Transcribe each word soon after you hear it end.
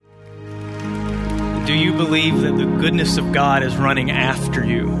Do you believe that the goodness of God is running after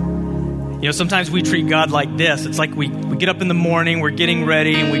you? You know, sometimes we treat God like this. It's like we get up in the morning, we're getting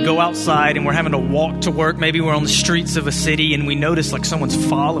ready, and we go outside, and we're having to walk to work. Maybe we're on the streets of a city, and we notice like someone's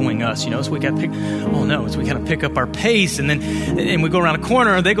following us, you know, so we got to pick up our pace, and we go around a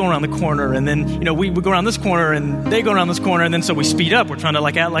corner, and they go around the corner, and then, you know, we go around this corner, and they go around this corner, and then so we speed up. We're trying to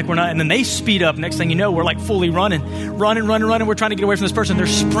like act like we're not, and then they speed up. Next thing you know, we're like fully running. We're trying to get away from this person. They're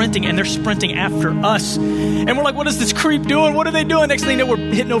sprinting, and they're sprinting after us. And we're like, what is this creep doing? What are they doing? Next thing you know, we're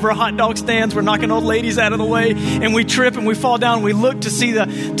hitting over a hot dog stand. We're knocking old ladies out of the way, and we trip and we fall down. And we look to see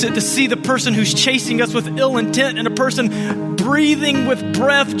the person who's chasing us with ill intent, and a person breathing with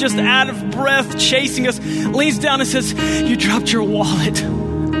breath, just out of breath, chasing us, leans down and says, "You dropped your wallet."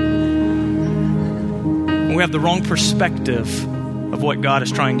 And we have the wrong perspective of what God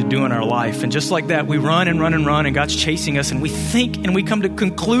is trying to do in our life. And just like that, we run, and God's chasing us, and we think and we come to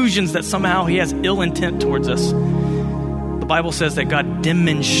conclusions that somehow He has ill intent towards us. The Bible says that God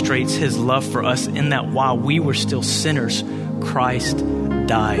demonstrates His love for us in that while we were still sinners, Christ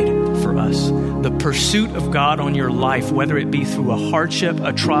died for us. The pursuit of God on your life, whether it be through a hardship,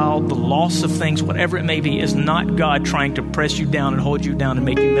 a trial, the loss of things, whatever it may be, is not God trying to press you down and hold you down and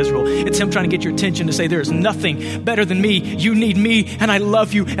make you miserable. It's Him trying to get your attention to say, there is nothing better than me. You need me, and I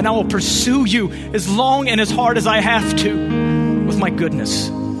love you, and I will pursue you as long and as hard as I have to with my goodness.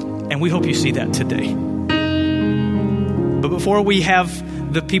 And we hope you see that today. But before we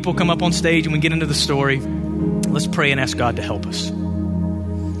have the people come up on stage and we get into the story, let's pray and ask God to help us.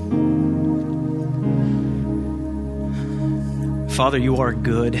 Father, you are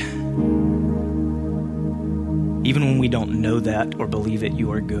good. Even when we don't know that or believe it,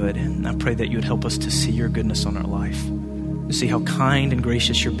 you are good. And I pray that you would help us to see your goodness on our life, to see how kind and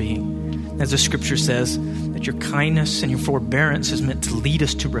gracious you're being. As the scripture says, that your kindness and your forbearance is meant to lead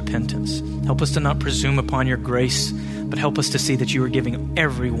us to repentance. Help us to not presume upon your grace, but help us to see that you are giving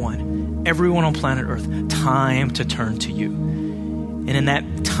everyone on planet Earth time to turn to you. And in that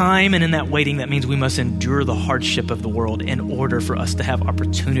time and in that waiting, that means we must endure the hardship of the world in order for us to have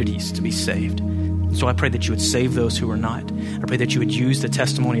opportunities to be saved. So I pray that you would save those who are not. I pray that you would use the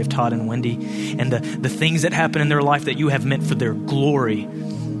testimony of Todd and Wendy and the things that happen in their life that you have meant for their glory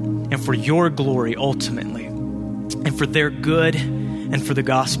and for your glory ultimately, and for their good and for the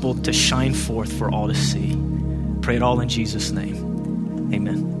gospel to shine forth for all to see. Pray it all in Jesus' name.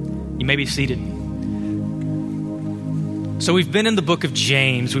 Amen. You may be seated. So we've been in the book of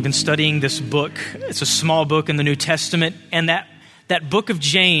James. We've been studying this book. It's a small book in the New Testament. And that book of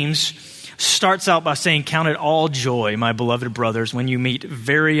James starts out by saying, "Count it all joy, my beloved brothers, when you meet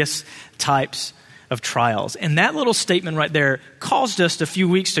various types of trials." And that little statement right there caused us a few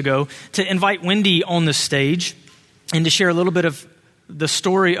weeks ago to invite Wendy on the stage and to share a little bit of the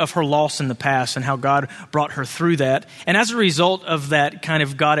story of her loss in the past and how God brought her through that. And as a result of that kind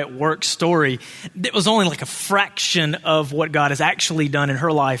of God at work story, it was only like a fraction of what God has actually done in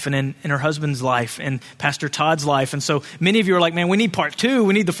her life and in her husband's life and Pastor Todd's life. And so many of you are like, man, we need part 2.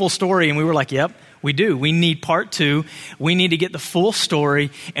 We need the full story. And we were like, yep, we do. We need part 2. We need to get the full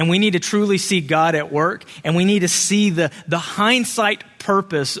story, and we need to truly see God at work, and we need to see the hindsight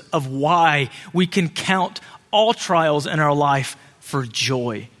purpose of why we can count all trials in our life for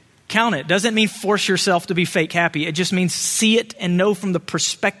joy. Count it. Doesn't mean force yourself to be fake happy. It just means see it and know from the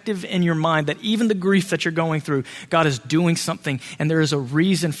perspective in your mind that even the grief that you're going through, God is doing something, and there is a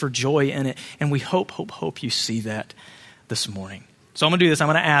reason for joy in it. And we hope you see that this morning. So I'm going to do this. I'm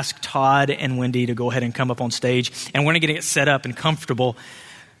going to ask Todd and Wendy to go ahead and come up on stage, and we're going to get it set up and comfortable.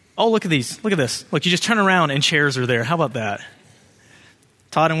 Oh, look at these. Look at this. Look, you just turn around and chairs are there. How about that?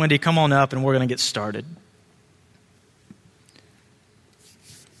 Todd and Wendy, come on up, and we're going to get started.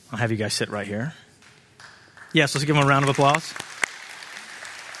 I'll have you guys sit right here. Yes, let's give them a round of applause.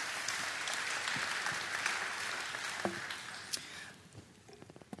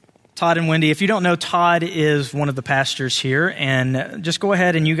 Todd and Wendy, if you don't know, Todd is one of the pastors here. And just go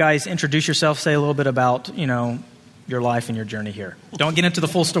ahead and you guys introduce yourself, say a little bit about, your life and your journey here. Don't get into the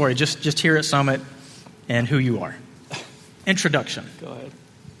full story. Just here at Summit and who you are. Introduction. Go ahead.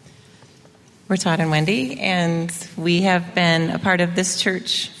 We're Todd and Wendy, and we have been a part of this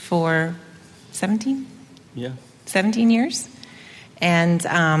church for 17 years,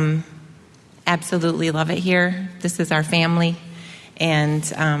 and absolutely love it here. This is our family, and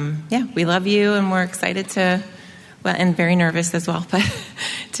we love you, and we're excited to, and very nervous as well, but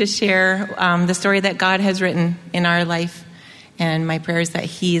to share the story that God has written in our life, and my prayer is that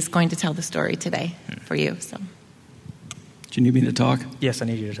He's going to tell the story today for you. So, Do you need me to talk? Yes, I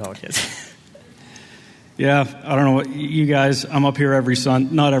need you to talk, yes. Yeah, I don't know, you guys, I'm up here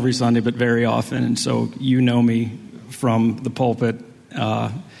not every Sunday, but very often, and so you know me from the pulpit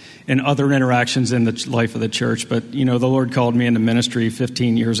and other interactions in the life of the church, but, the Lord called me into ministry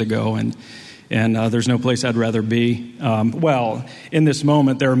 15 years ago, and there's no place I'd rather be. In this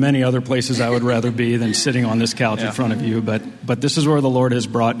moment, there are many other places I would rather be than sitting on this couch in front of you, but this is where the Lord has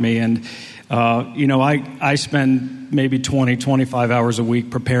brought me, and I spend maybe 20, 25 hours a week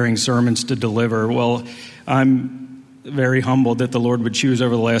preparing sermons to deliver. Well, I'm very humbled that the Lord would choose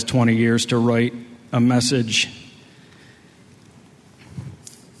over the last 20 years to write a message,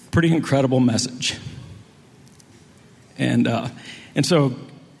 pretty incredible message. And so,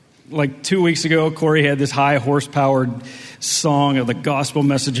 like 2 weeks ago, Corey had this high horsepowered song of the gospel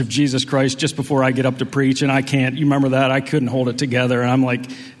message of Jesus Christ just before I get up to preach, and you remember that? I couldn't hold it together, and I'm like,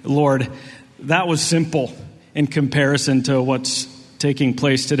 Lord, that was simple in comparison to what's taking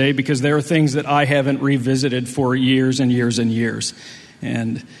place today, because there are things that I haven't revisited for years and years and years.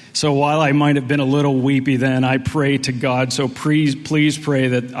 And so while I might have been a little weepy then, I pray to God, so please pray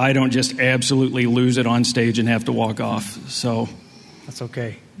that I don't just absolutely lose it on stage and have to walk off. So that's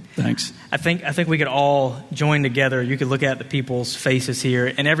okay. Thanks. I think we could all join together. You could look at the people's faces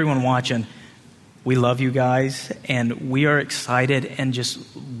here and everyone watching. We love you guys, and we are excited and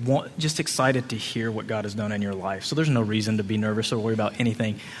just excited to hear what God has done in your life. So there's no reason to be nervous or worry about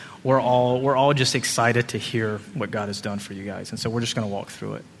anything. We're all just excited to hear what God has done for you guys, and so we're just going to walk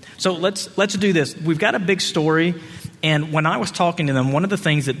through it. So let's do this. We've got a big story, and when I was talking to them, one of the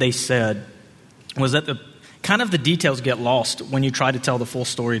things that they said was that the details get lost when you try to tell the full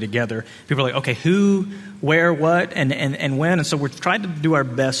story together. People are like, okay, who, where, what, and when. And so we're trying to do our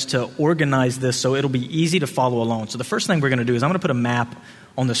best to organize this so it'll be easy to follow along. So the first thing we're going to do is I'm going to put a map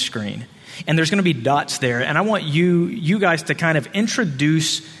on the screen. And there's going to be dots there. And I want you guys to kind of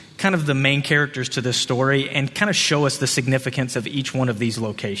introduce kind of the main characters to this story and kind of show us the significance of each one of these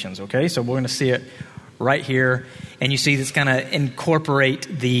locations, okay? So we're going to see it right here. And you see this kind of incorporate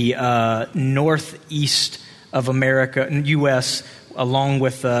the northeast of America, U.S., along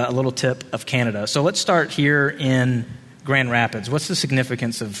with a little tip of Canada. So let's start here in Grand Rapids. What's the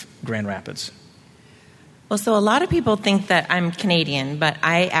significance of Grand Rapids? Well, so a lot of people think that I'm Canadian, but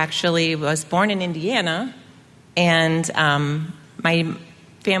I actually was born in Indiana, and my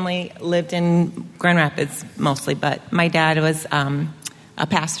family lived in Grand Rapids mostly, but my dad was a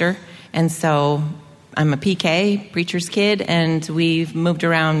pastor, and so I'm a PK, preacher's kid, and we've moved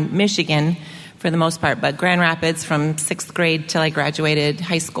around Michigan for the most part, but Grand Rapids from 6th grade till I graduated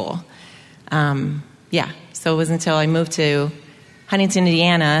high school. So it was until I moved to Huntington,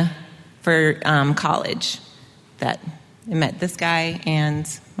 Indiana for college that I met this guy and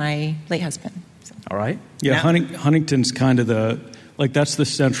my late husband. So. All right. Yeah, Huntington's kind of that's the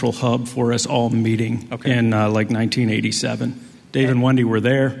central hub for us all meeting in 1987. Dave and Wendy were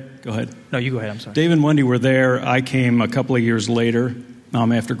there. Go ahead. No, you go ahead. I'm sorry. Dave and Wendy were there. I came a couple of years later.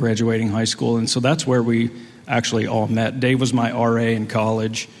 After graduating high school, and so that's where we actually all met. Dave was my RA in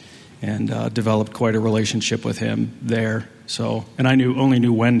college, and developed quite a relationship with him there. So, and I only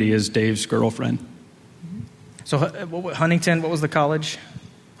knew Wendy as Dave's girlfriend. So, Huntington, what was the college?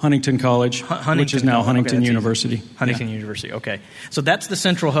 Huntington College, which is now Huntington University. Easy. Huntington University, okay. So that's the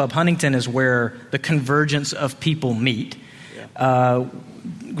central hub. Huntington is where the convergence of people meet. Yeah.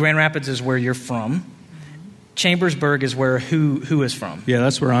 Grand Rapids is where you're from. Chambersburg is where who is from? Yeah,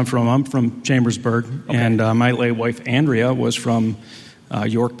 that's where I'm from. I'm from Chambersburg, and my late wife Andrea was from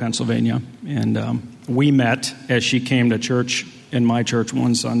York, Pennsylvania, and we met as she came to church in my church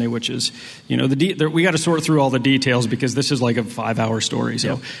one Sunday, which is, we got to sort through all the details because this is like a 5-hour story.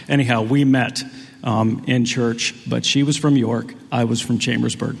 So anyhow, we met in church, but she was from York, I was from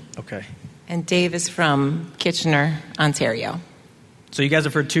Chambersburg. Okay. And Dave is from Kitchener, Ontario. So you guys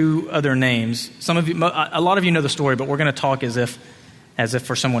have heard two other names. Some of you, a lot of you know the story, but we're going to talk as if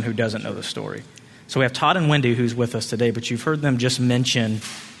for someone who doesn't know the story. So we have Todd and Wendy who's with us today, but you've heard them just mention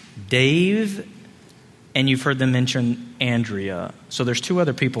Dave, and you've heard them mention Andrea. So there's two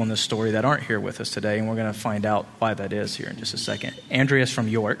other people in this story that aren't here with us today, and we're going to find out why that is here in just a second. Andrea's from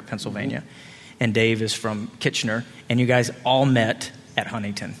York, Pennsylvania, and Dave is from Kitchener, and you guys all met at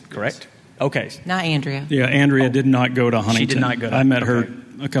Huntington, correct? Yes. Okay. Not Andrea. Yeah, Andrea did not go to Huntington. She did not go to I met her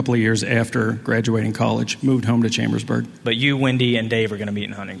a couple of years after graduating college, moved home to Chambersburg. But you, Wendy, and Dave are going to meet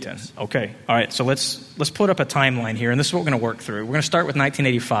in Huntington. Yes. Okay. All right, so let's put up a timeline here, and this is what we're going to work through. We're going to start with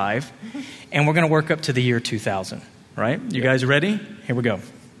 1985, and we're going to work up to the year 2000, right? You guys ready? Here we go.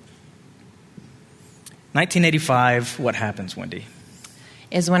 1985, what happens, Wendy?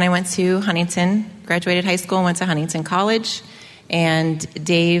 Is when I went to Huntington, graduated high school, went to Huntington College, and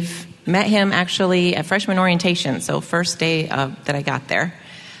Dave met him actually at freshman orientation, so first day that I got there.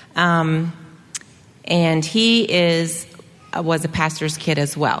 And he was a pastor's kid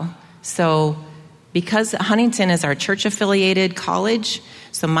as well. So because Huntington is our church-affiliated college,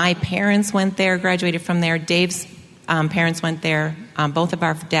 so my parents went there, graduated from there. Dave's parents went there. Both of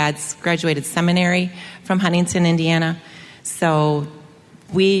our dads graduated seminary from Huntington, Indiana. So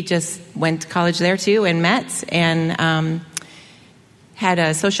we just went to college there too and met and had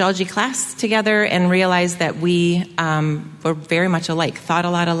a sociology class together and realized that we were very much alike, thought a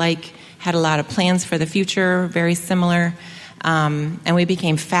lot alike, had a lot of plans for the future, very similar. And we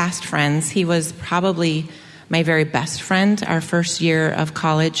became fast friends. He was probably my very best friend our first year of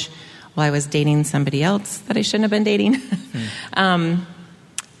college while I was dating somebody else that I shouldn't have been dating. And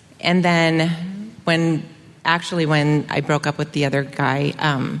then when I broke up with the other guy,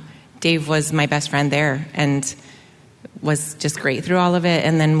 Dave was my best friend there and was just great through all of it.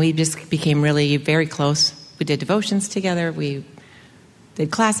 And then we just became really very close. We did devotions together. We did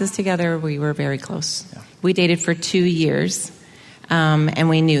classes together. We were very close. Yeah. We dated for 2 years, and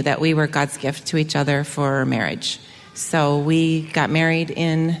we knew that we were God's gift to each other for marriage. So we got married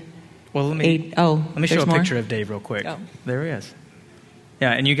in... Well, let me show a picture of Dave real quick. Oh. There he is.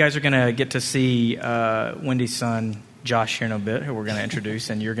 Yeah, and you guys are going to get to see Wendy's son, Josh, here in a bit, who we're going to introduce,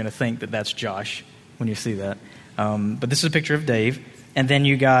 and you're going to think that that's Josh when you see that. But this is a picture of Dave. And then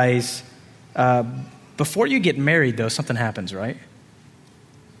you guys, before you get married, though, something happens, right?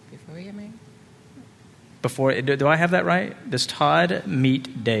 Before we get married? Do I have that right? Does Todd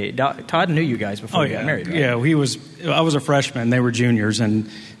meet Dave? Todd knew you guys before you got married, right? Yeah, I was a freshman. They were juniors, and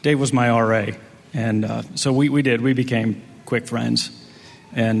Dave was my RA. And so we became quick friends.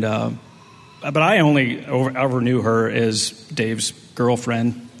 And but I only ever knew her as Dave's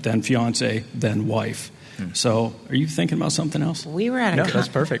girlfriend, then fiance, then wife. So are you thinking about something else? We were at that's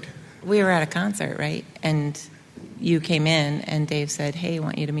perfect. We were at a concert, right? And you came in, and Dave said, "Hey, I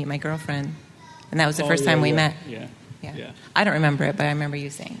want you to meet my girlfriend." And that was the first time we met. Yeah. I don't remember it, but I remember you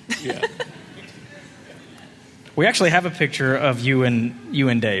saying. Yeah. We actually have a picture of you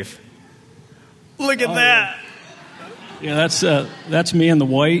and Dave. Look at that. Yeah, that's me in the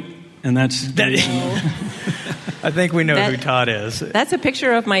white, and that's Dave. I think we know who Todd is. That's a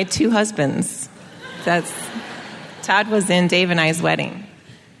picture of my 2 husbands. Todd was in Dave and I's wedding.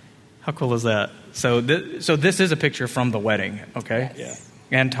 How cool is that? So this is a picture from the wedding, okay? Yes.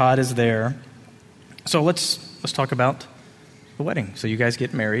 Yeah. And Todd is there. So let's talk about the wedding. So you guys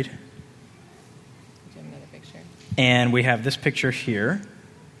get married. Do you have another picture? And we have this picture here.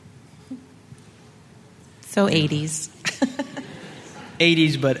 So 80s.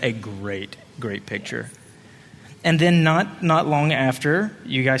 80s, but a great picture. And then not long after,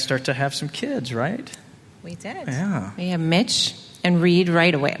 you guys start to have some kids, right? We did. Yeah. We have Mitch and Reed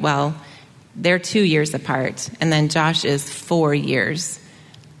right away. Well, they're 2 years apart, and then Josh is 4 years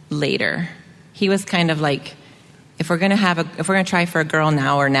later. He was kind of like, if we're going to try for a girl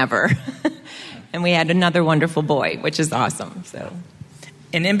now or never. And we had another wonderful boy, which is awesome. So.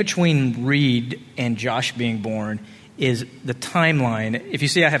 And in between Reed and Josh being born is the timeline. If you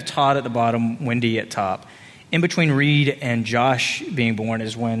see, I have Todd at the bottom, Wendy at top. In between Reed and Josh being born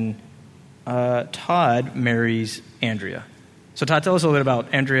is when Todd marries Andrea. So Todd, tell us a little bit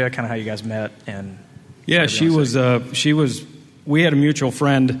about Andrea, kind of how you guys met. And yeah, she was. We had a mutual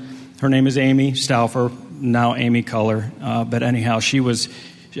friend. Her name is Amy Stauffer, now Amy Culler. But anyhow,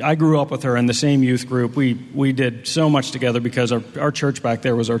 I grew up with her in the same youth group. We did so much together because our church back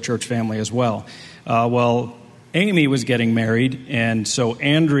there was our church family as well. Amy was getting married, and so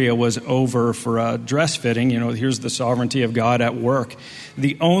Andrea was over for a dress fitting. Here's the sovereignty of God at work.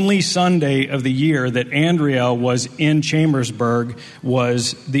 The only Sunday of the year that Andrea was in Chambersburg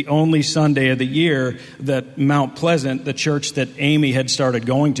was the only Sunday of the year that Mount Pleasant, the church that Amy had started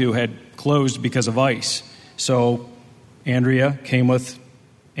going to, had closed because of ice. So Andrea came with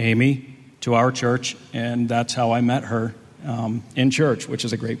Amy to our church, and that's how I met her in church, which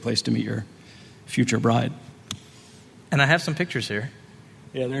is a great place to meet your future bride. And I have some pictures here.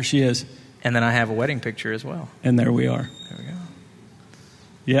 Yeah, there she is. And then I have a wedding picture as well. And there we are. There we go.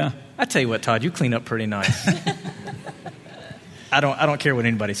 Yeah. I tell you what, Todd, you clean up pretty nice. I don't care what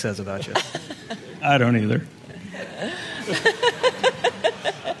anybody says about you. I don't either.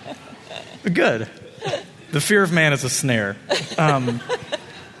 Good. The fear of man is a snare.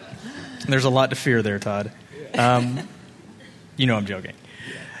 There's a lot to fear there, Todd. I'm joking.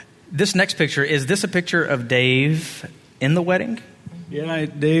 This next picture, is this a picture of Dave in the wedding? Yeah,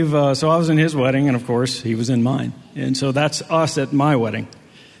 Dave, so I was in his wedding, and of course, he was in mine. And so that's us at my wedding.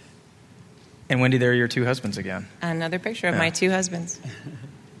 And Wendy, there are your 2 husbands again. Another picture of my 2 husbands.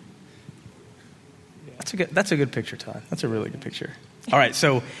 That's a good picture, Todd. That's a really good picture. All right,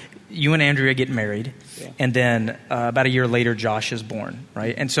 so you and Andrea get married, and then about a year later, Josh is born,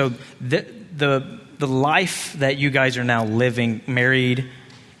 right? And so the life that you guys are now living, married,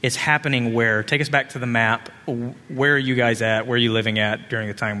 is happening where? Take us back to the map. Where are you guys at? Where are you living at during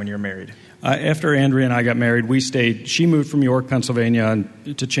the time when you were married? After Andrea and I got married, we stayed. She moved from York, Pennsylvania,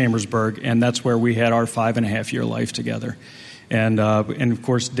 to Chambersburg, and that's where we had our 5.5-year life together. And of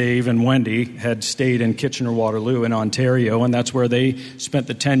course, Dave and Wendy had stayed in Kitchener-Waterloo in Ontario, and that's where they spent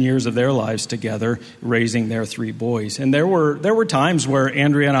the 10 years of their lives together, raising their 3 boys. And there were times where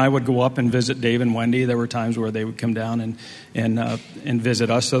Andrea and I would go up and visit Dave and Wendy. There were times where they would come down and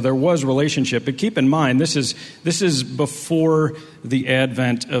visit us. So there was relationship. But keep in mind, this is before the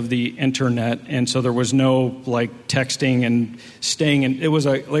advent of the internet, and so there was no like texting and staying. And it was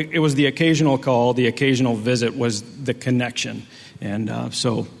the occasional call, the occasional visit was the connection. And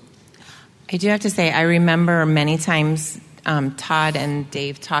so I do have to say, I remember many times Todd and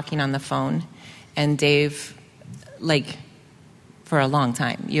Dave talking on the phone, and Dave, like, for a long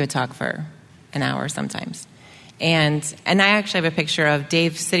time. You would talk for an hour sometimes. And I actually have a picture of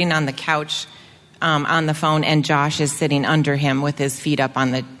Dave sitting on the couch on the phone, and Josh is sitting under him with his feet up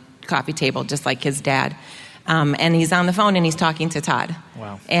on the coffee table, just like his dad. And he's on the phone, and he's talking to Todd.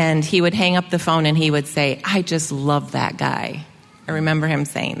 Wow. And he would hang up the phone, and he would say, "I just love that guy." I remember him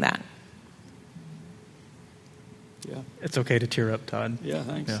saying that. Yeah. It's okay to tear up, Todd. Yeah,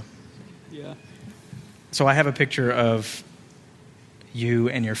 thanks. Yeah. So I have a picture of you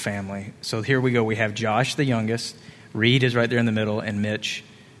and your family. So here we go. We have Josh, the youngest. Reed is right there in the middle, and Mitch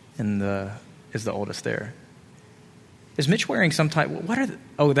is the oldest there. Is Mitch wearing some type? What are?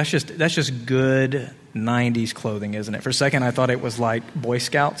 That's just good 90s clothing, isn't it? For a second, I thought it was like Boy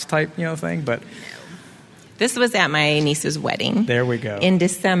Scouts type, thing. But this was at my niece's wedding. There we go. In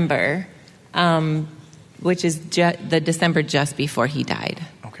December, which is the December just before he died.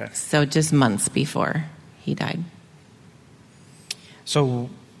 Okay. So just months before he died. So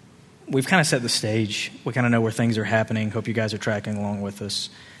we've kind of set the stage. We kind of know where things are happening. Hope you guys are tracking along with us.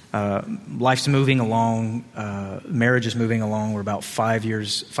 Life's moving along. Marriage is moving along. We're about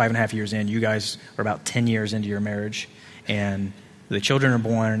 5.5 years in. You guys are about 10 years into your marriage. And the children are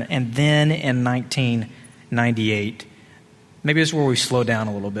born. And then in 1998, maybe this is where we slow down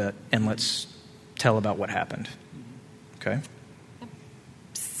a little bit and let's tell about what happened. Okay?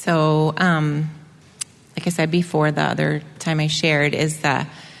 So, like I said before, the other time I shared is that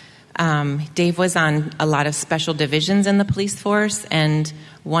Dave was on a lot of special divisions in the police force, and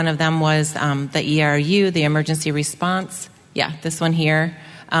one of them was the ERU, the emergency response. Yeah, this one here,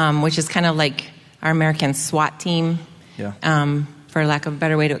 which is kind of like our American SWAT team, for lack of a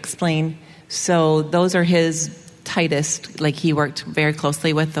better way to explain. So those are his tightest, like he worked very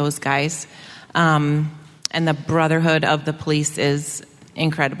closely with those guys. And the brotherhood of the police is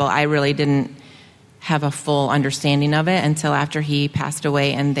incredible. I really didn't have a full understanding of it until after he passed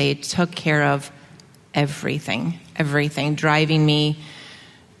away, and they took care of everything, driving me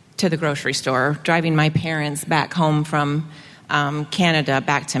to the grocery store, driving my parents back home from Canada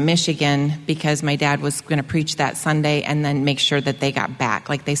back to Michigan because my dad was going to preach that Sunday, and then make sure that they got back.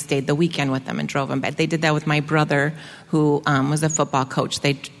 Like they stayed the weekend with them and drove them back. They did that with my brother, who was a football coach.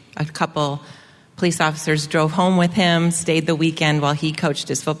 A couple police officers drove home with him, stayed the weekend while he coached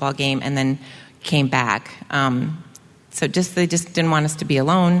his football game, and then came back. So they just didn't want us to be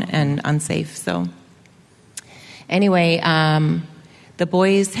alone and unsafe. So anyway, the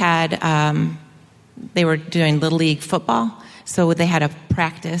boys they were doing Little League football. So they had a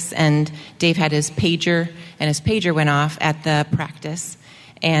practice, and Dave had his pager, and his pager went off at the practice.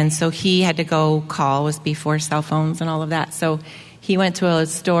 And so he had to go call. It was before cell phones and all of that. So he went to a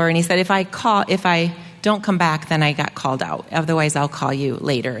store, and he said, if I don't come back, then I got called out. Otherwise, I'll call you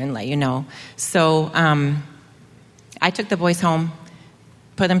later and let you know. So I took the boys home,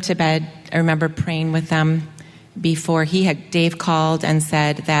 put them to bed. I remember praying with them before Dave called and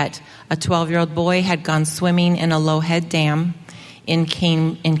said that a 12-year-old boy had gone swimming in a Lowhead Dam in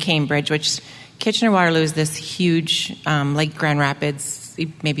Cambridge, which Kitchener-Waterloo is this huge, like Grand Rapids,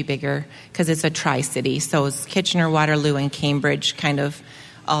 maybe bigger, because it's a tri-city. So it's Kitchener, Waterloo, and Cambridge kind of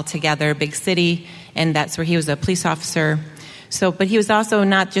all together, big city, and that's where he was a police officer. So, but he was also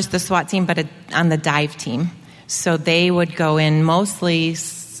not just the SWAT team, but on the dive team. So they would go in mostly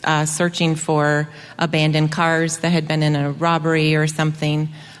searching for abandoned cars that had been in a robbery or something,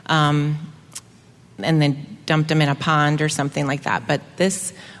 and then dumped them in a pond or something like that. But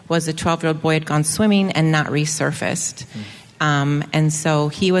this was a 12-year-old boy had gone swimming and not resurfaced. And so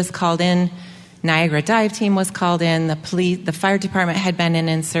he was called in Niagara dive team was called in. The fire department had been in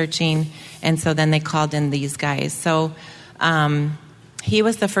and searching, and so then they called in these guys. So he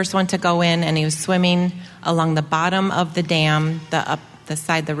was the first one to go in, and he was swimming along the bottom of the dam, the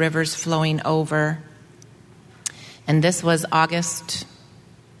side the river's flowing over. And this was August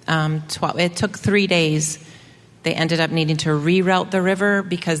 12th. It took 3 days. They ended up needing to reroute the river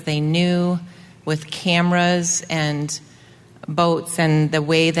because they knew with cameras and boats and the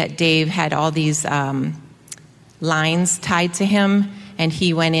way that Dave had all these lines tied to him, and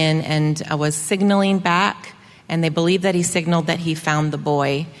he went in and was signaling back, and they believed that he signaled that he found the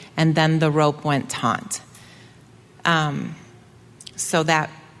boy, and then the rope went taut. So that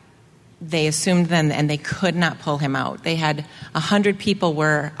they assumed then, and they could not pull him out. They had 100 people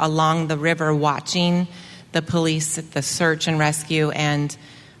were along the river watching the police, the search and rescue, and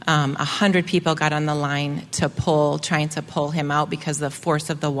 100 people got on the line trying to pull him out because of the force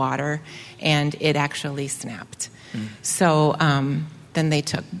of the water, and it actually snapped. So then they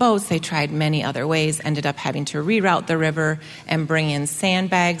took boats. They tried many other ways, ended up having to reroute the river and bring in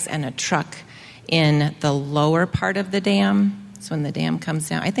sandbags and a truck in the lower part of the dam. So when the dam comes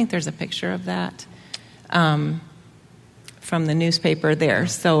down, I think there's a picture of that from the newspaper there.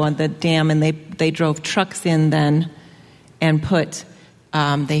 So on the dam, and they drove trucks in then and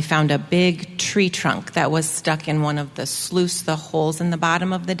they found a big tree trunk that was stuck in one of the holes in the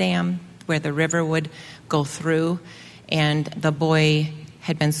bottom of the dam where the river would go through. And the boy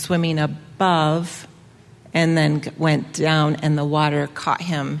had been swimming above and then went down, and the water caught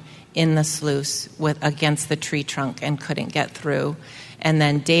him in the sluice against the tree trunk and couldn't get through. And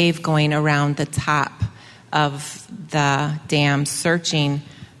then Dave going around the top of the dam searching,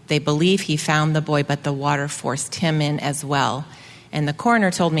 they believe he found the boy, but the water forced him in as well. And the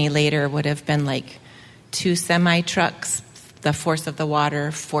coroner told me later it would have been like 2 semi-trucks, the force of the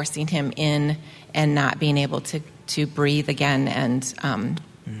water forcing him in and not being able to breathe again, and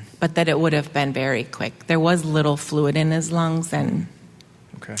but that it would have been very quick. There was little fluid in his lungs, and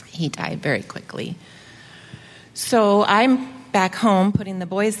he died very quickly. So I'm back home putting the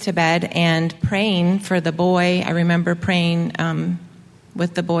boys to bed and praying for the boy. I remember praying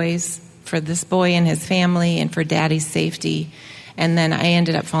with the boys for this boy and his family and for Daddy's safety. And then I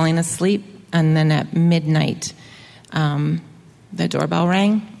ended up falling asleep, and then at midnight the doorbell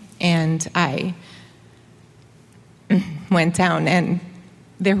rang, and I went down, and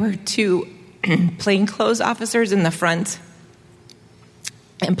there were 2 plainclothes officers in the front.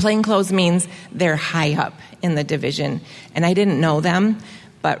 And plainclothes means they're high up in the division. And I didn't know them,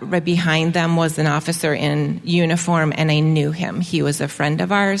 but right behind them was an officer in uniform, and I knew him. He was a friend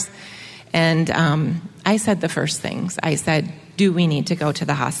of ours. And I said the first things. I said, do we need to go to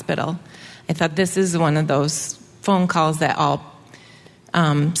the hospital? I thought this is one of those phone calls that all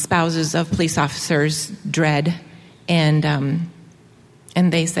spouses of police officers dread. And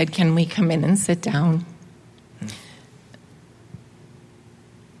they said, can we come in and sit down?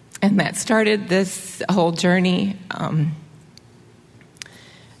 And that started this whole journey.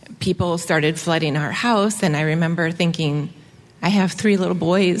 People started flooding our house, and I remember thinking, I have 3 little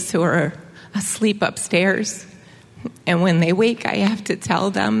boys who are asleep upstairs, and when they wake, I have to tell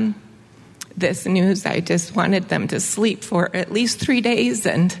them this news. I just wanted them to sleep for at least 3 days,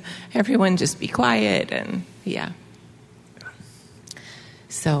 and everyone just be quiet, and yeah.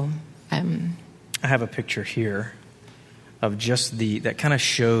 So I have a picture here of just that kind of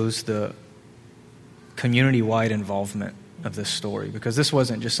shows the community-wide involvement of this story, because this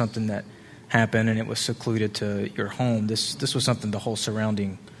wasn't just something that happened and it was secluded to your home. This was something the whole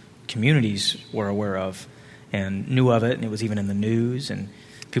surrounding communities were aware of and knew of it, and it was even in the news, and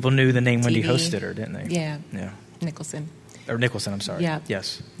people knew the name Wendy hosted her, didn't they? Yeah. Nicholson, I'm sorry. Yeah.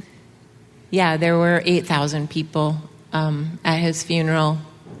 Yes. Yeah, there were 8,000 people at his funeral.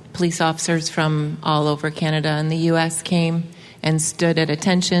 Police officers from all over Canada and the U.S. came and stood at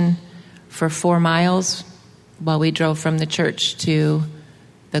attention for 4 miles while we drove from the church to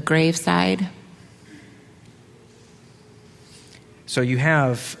the graveside. So you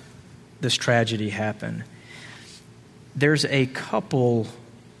have this tragedy happen. There's a couple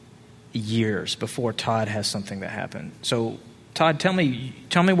years before Todd has something that happened. So, Todd, tell me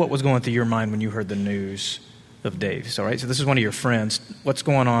what was going through your mind when you heard the news of Dave. So, right, so this is one of your friends. What's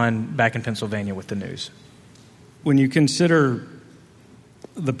going on back in Pennsylvania with the news? When you consider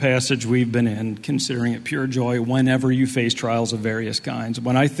the passage we've been in, considering it pure joy whenever you face trials of various kinds,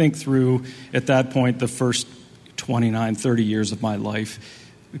 when I think through, at that point, the first 29, 30 years of my life,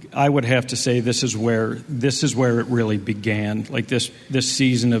 I would have to say this is where it really began, like this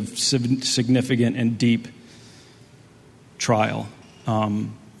season of significant and deep trial.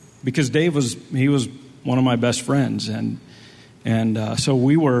 because Dave was one of my best friends, and so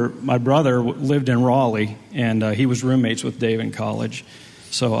my brother lived in Raleigh, and he was roommates with Dave in college,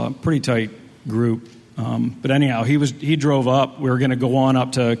 so a pretty tight group. But anyhow, he drove up. We were going to go on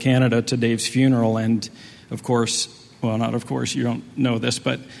up to Canada to Dave's funeral, and of course, well, not of course, you don't know this,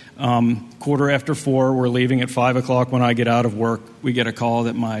 but 4:15, we're leaving at 5 o'clock. When I get out of work, we get a call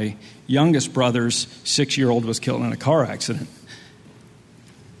that my youngest brother's 6-year-old was killed in a car accident.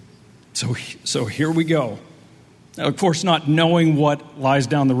 So here we go. Now, of course, not knowing what lies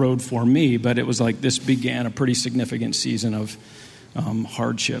down the road for me, but it was like this began a pretty significant season of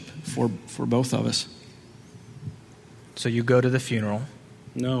hardship for both of us. So you go to the funeral.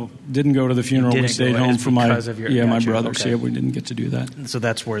 No, didn't go to the funeral. We stayed home for my brother. Okay. So we didn't get to do that. So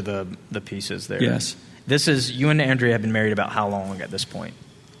that's where the piece is there. Yes. This is, you and Andrea have been married about how long at this point?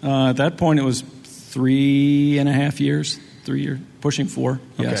 At that point, it was 3.5 years, 3 years, pushing 4.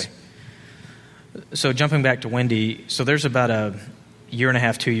 Yes. Okay. So jumping back to Wendy, so there's about a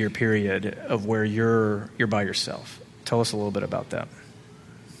 1.5, 2 year period of where you're by yourself. Tell us a little bit about that.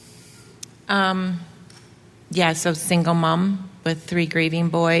 So single mom with 3 grieving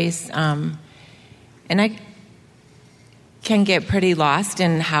boys. And I can get pretty lost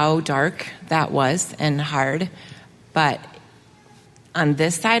in how dark that was and hard. But on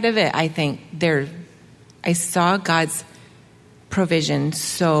this side of it, I think I saw God's provision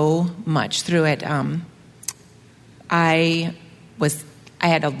so much through it. I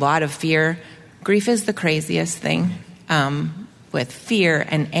had a lot of fear. Grief is the craziest thing, with fear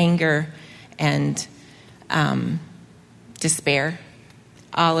and anger and despair.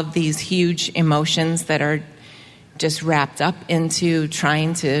 All of these huge emotions that are just wrapped up into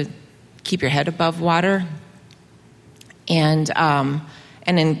trying to keep your head above water, and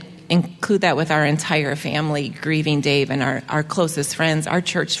include that with our entire family grieving Dave, and our closest friends. Our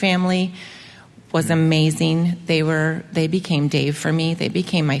church family was amazing. They became Dave for me. They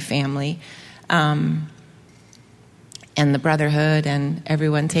became my family. And the brotherhood and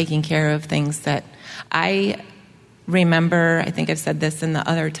everyone taking care of things that I remember. I think I've said this in the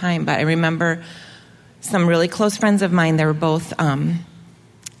other time, but I remember some really close friends of mine. They were both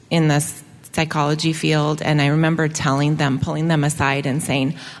in the psychology field, and I remember telling them, pulling them aside and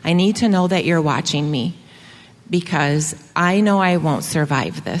saying, I need to know that you're watching me, because I know I won't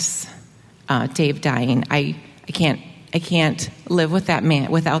survive this, Dave dying. I can't live with that man,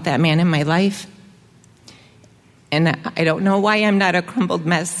 without that man in my life. And I don't know why I'm not a crumbled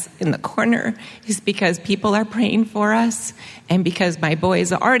mess in the corner. It's because people are praying for us, and because my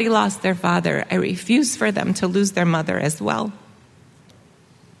boys already lost their father, I refuse for them to lose their mother as well.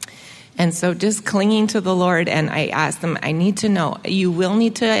 And so just clinging to the Lord, and I asked them, I need to know, you will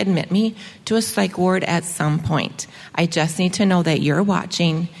need to admit me to a psych ward at some point. I just need to know that you're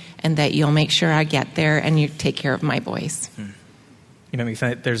watching and that you'll make sure I get there and you take care of my boys. You know,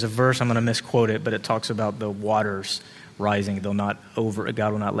 there's a verse, I'm going to misquote it, but it talks about the waters rising. God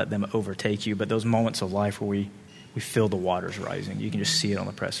will not let them overtake you. But those moments of life where we feel the waters rising, you can just see it on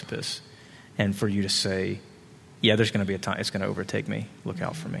the precipice. And for you to say, yeah, there's going to be a time it's going to overtake me. Look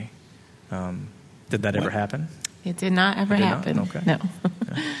out for me. Did that ever happen? It did not ever happen. Not? Okay. No.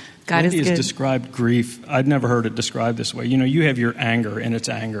 God Wendy is good. has described grief. I'd never heard it described this way. You know, you have your anger, and it's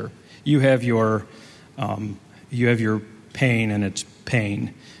anger. You have your pain, and it's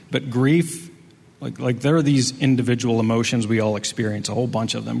pain. But grief, like there are these individual emotions we all experience, a whole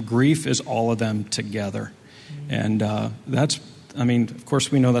bunch of them. Grief is all of them together. And of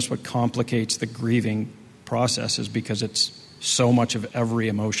course we know that's what complicates the grieving process, is because it's so much of every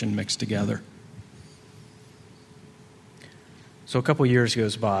emotion mixed together. So a couple years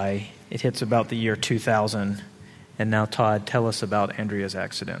goes by. It hits about the year 2000. And now, Todd, tell us about Andrea's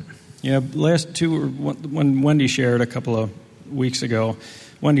accident. Yeah, when Wendy shared a couple of weeks ago,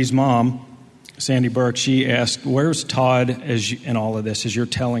 Wendy's mom, Sandy Burke, she asked, where's Todd in all of this as you're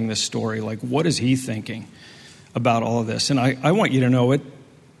telling this story? Like, what is he thinking about all of this? And I want you to know it.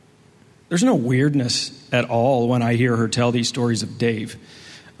 There's no weirdness at all when I hear her tell these stories of Dave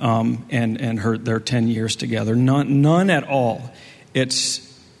and their 10 years together. None at all. It's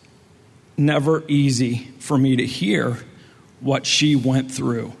never easy for me to hear what she went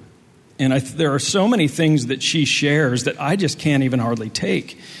through. And there are so many things that she shares that I just can't even hardly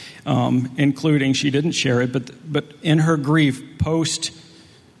take, including, she didn't share it, but in her grief post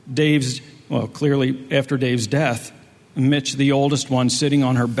clearly after Dave's death, Mitch, the oldest one, sitting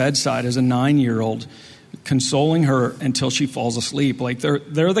on her bedside as a 9-year-old, consoling her until she falls asleep. Like they're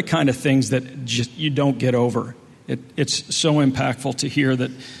the kind of things that just you don't get over. It's so impactful to hear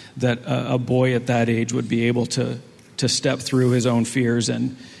that a boy at that age would be able to step through his own fears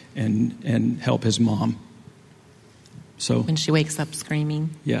and and help his mom. So When she wakes up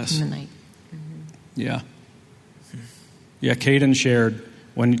screaming yes. in the night. Yeah. Yeah, Caden shared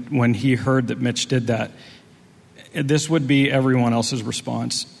when he heard that Mitch did that, this would be everyone else's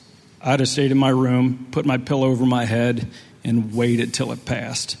response. I'd have stayed in my room, put my pillow over my head, and waited till it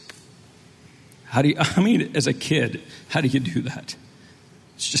passed. As a kid, how do you do that?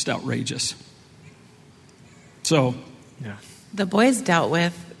 It's just outrageous. So, Yeah. The boys dealt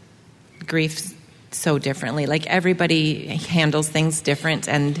with grief so differently. Like, everybody handles things different,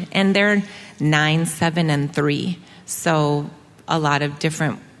 and they're 9, 7, and 3. So a lot of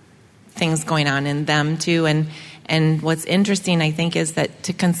different things going on in them too. And what's interesting, I think, is that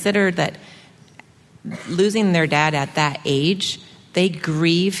to consider that losing their dad at that age, they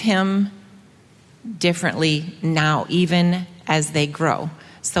grieve him differently now, even as they grow.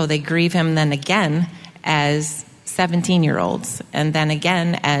 So they grieve him then again as 17-year-olds, and then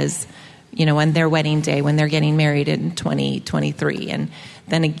again as, on their wedding day, when they're getting married in 2023, and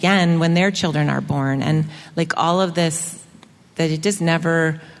then again when their children are born, and like all of this, that it just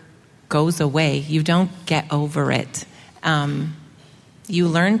never goes away. You don't get over it. You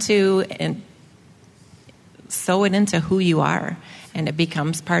learn to sew it into who you are, and it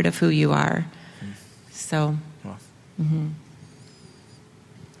becomes part of who you are. So, Well. Mm-hmm.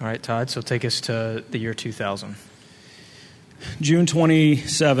 All right, Todd, so take us to the year 2000. June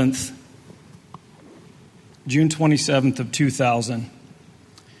 27th of 2000,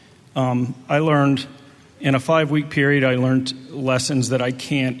 I learned, in a 5-week period, I learned lessons that I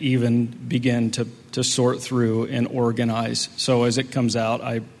can't even begin to sort through and organize. So as it comes out,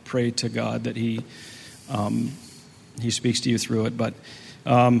 I pray to God that He speaks to you through it. But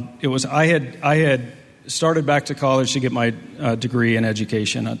I had started back to college to get my degree in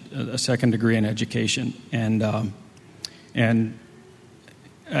education, a second degree in education, and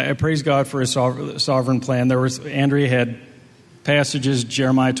I praise God for His sovereign plan. Andrea had passages,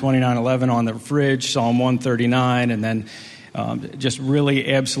 Jeremiah 29:11 on the fridge, Psalm 139, and then just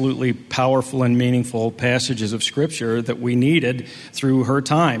really absolutely powerful and meaningful passages of Scripture that we needed through her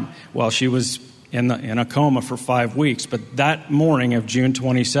time while she was in a coma for 5 weeks. But that morning of June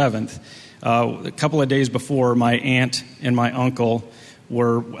 27th, a couple of days before, my aunt and my uncle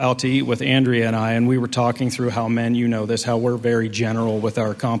were out to eat with Andrea and I, and we were talking through how men, how we're very general with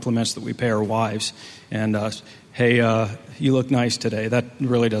our compliments that we pay our wives. And, hey, you look nice today. That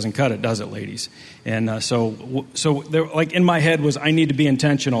really doesn't cut it, does it, ladies? And so there, like in my head was, I need to be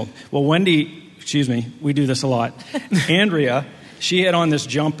intentional. Well, we do this a lot. Andrea, she had on this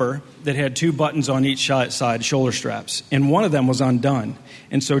jumper that had 2 buttons on each side, shoulder straps, and one of them was undone.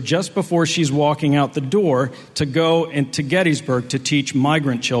 And so just before she's walking out the door to go into Gettysburg to teach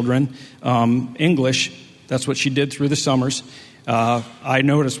migrant children English, that's what she did through the summers, I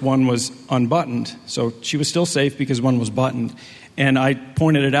noticed one was unbuttoned. So she was still safe because one was buttoned. And I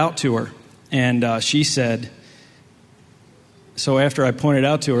pointed it out to her. And she said, so after I pointed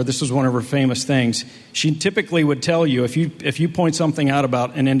out to her, this was one of her famous things. She typically would tell you, if you point something out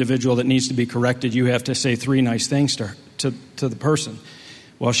about an individual that needs to be corrected, you have to say 3 nice things to the person.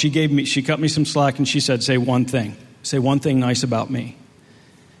 Well, she cut me some slack, and she said, say one thing nice about me.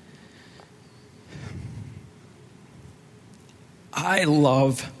 I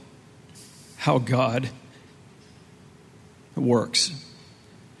love how God works.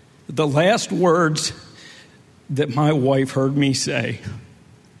 The last words that my wife heard me say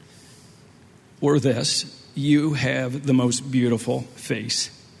were this: you have the most beautiful face.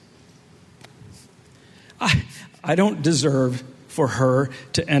 I don't deserve for her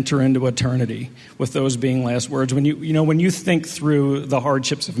to enter into eternity with those being last words. When you think through the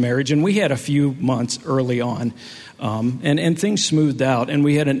hardships of marriage, and we had a few months early on, and things smoothed out, and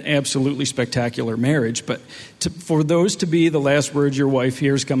we had an absolutely spectacular marriage. But for those to be the last words your wife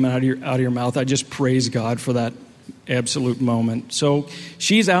hears coming out of your mouth, I just praise God for that absolute moment. So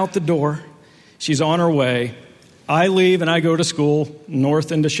she's out the door. She's on her way. I leave and I go to school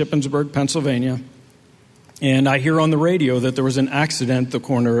north into Shippensburg, Pennsylvania. And I hear on the radio that there was an accident at the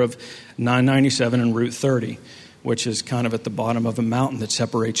corner of 997 and Route 30, which is kind of at the bottom of a mountain that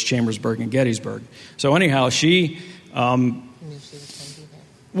separates Chambersburg and Gettysburg. So anyhow, she... well,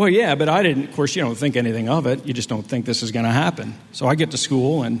 yeah, but I didn't... Of course, you don't think anything of it. You just don't think this is going to happen. So I get to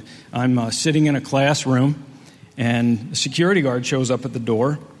school, and I'm sitting in a classroom, and the security guard shows up at the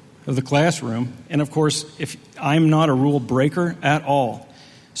door of the classroom. And, of course, if I'm not a rule breaker at all.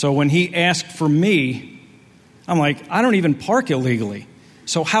 So when he asked for me... I'm like, I don't even park illegally.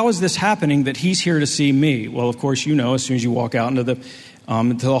 So how is this happening that he's here to see me? Well, of course, as soon as you walk out into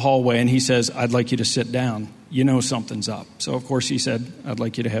the hallway, and he says, I'd like you to sit down. you know something's up. So, of course, he said, I'd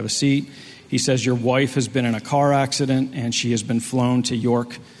like you to have a seat. He says, your wife has been in a car accident, and she has been flown to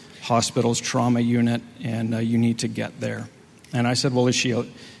York Hospital's trauma unit, and you need to get there. And I said, well, is she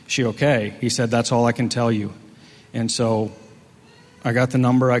okay? He said, that's all I can tell you. And so I got the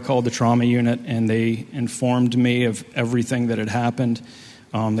number, I called the trauma unit, and they informed me of everything that had happened.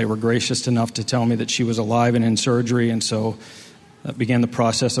 They were gracious enough to tell me that she was alive and in surgery, and so that began the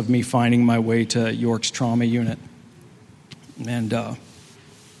process of me finding my way to York's trauma unit. And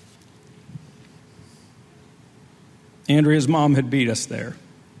Andrea's mom had beat us there.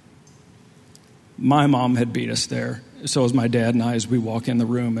 My mom had beat us there. So was my dad and I as we walk in the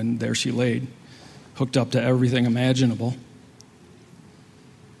room, and there she laid, hooked up to everything imaginable.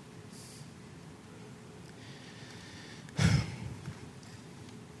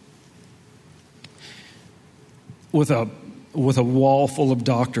 With a wall full of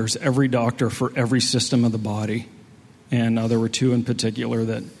doctors, every doctor for every system of the body. And there were two in particular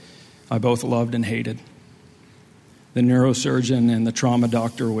that I both loved and hated. The neurosurgeon and the trauma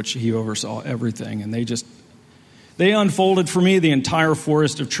doctor, which he oversaw everything. And they unfolded for me the entire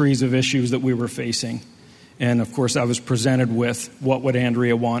forest of trees of issues that we were facing. And, of course, I was presented with what would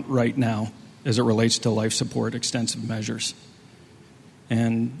Andrea want right now as it relates to life support extensive measures.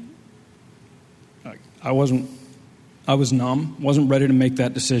 And I was numb, wasn't ready to make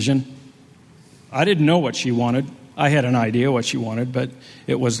that decision. I didn't know what she wanted. I had an idea what she wanted, but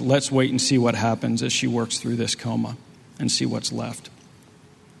it was let's wait and see what happens as she works through this coma and see what's left.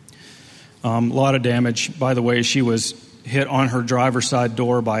 A lot of damage. By the way, she was hit on her driver's side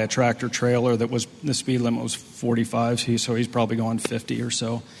door by a tractor trailer the speed limit was 45, so he's probably going 50 or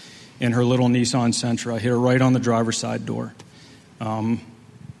so. In her little Nissan Sentra, hit her right on the driver's side door. And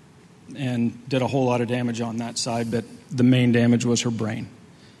did a whole lot of damage on that side, but the main damage was her brain.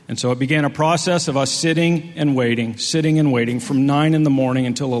 And so it began a process of us sitting and waiting from 9 in the morning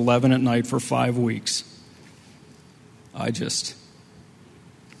until 11 at night for 5 weeks. I just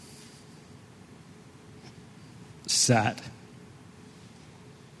sat.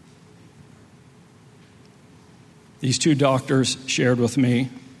 These two doctors shared with me.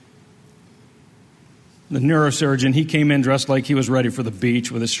 The neurosurgeon, he came in dressed like he was ready for the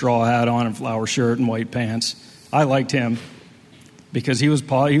beach with a straw hat on and flower shirt and white pants. I liked him because he was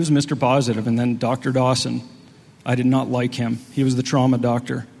Mr. Positive. And then Dr. Dawson, I did not like him. He was the trauma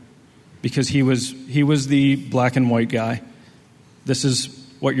doctor because he was the black and white guy. This is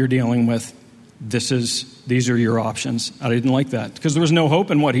what you're dealing with. These are your options. I didn't like that because there was no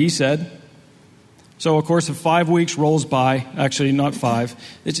hope in what he said. So, of course, if 5 weeks rolls by, actually not 5,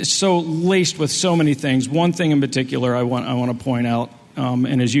 it's so laced with so many things. One thing in particular I want to point out,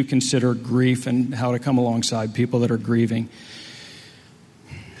 and as you consider grief and how to come alongside people that are grieving,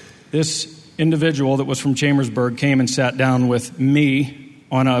 this individual that was from Chambersburg came and sat down with me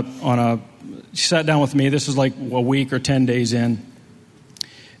sat down with me. This is like a week or 10 days in,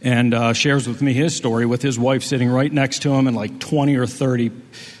 and shares with me his story with his wife sitting right next to him and like 20 or 30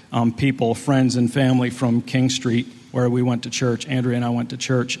 people, friends and family from King Street, where we went to church. Andrea and I went to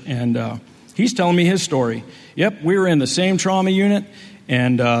church, and he's telling me his story. Yep, we were in the same trauma unit,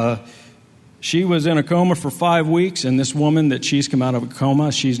 and she was in a coma for 5 weeks, and this woman that she's come out of a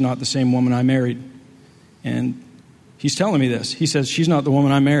coma, she's not the same woman I married. And he's telling me this. He says, she's not the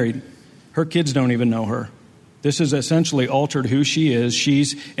woman I married. Her kids don't even know her. This has essentially altered who she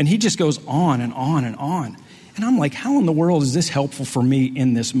is. And he just goes on and on and on. And I'm like, how in the world is this helpful for me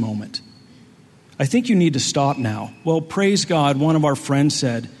in this moment? I think you need to stop now. Well, praise God, one of our friends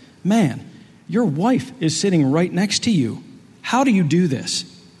said, man, your wife is sitting right next to you. How do you do this?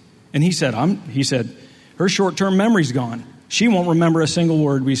 And he said, her short-term memory's gone. She won't remember a single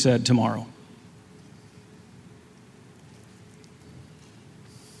word we said tomorrow.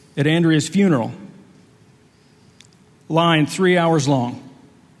 At Andrea's funeral, line 3 hours long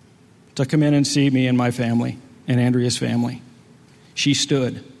to come in and see me and my family and Andrea's family. She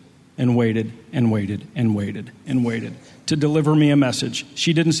stood and waited and waited and waited and waited to deliver me a message.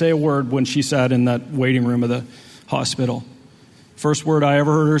 She didn't say a word when she sat in that waiting room of the hospital. First word I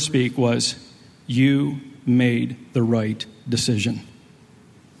ever heard her speak was, you made the right decision.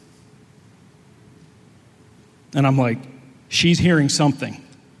 And I'm like, she's hearing something.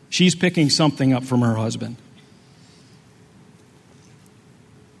 She's picking something up from her husband.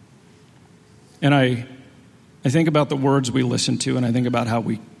 And I think about the words we listen to, and I think about how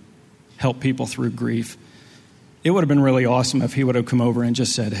we help people through grief. It would have been really awesome if he would have come over and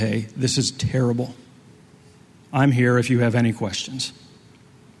just said, hey, this is terrible. I'm here if you have any questions.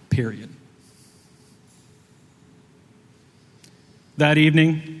 Period. That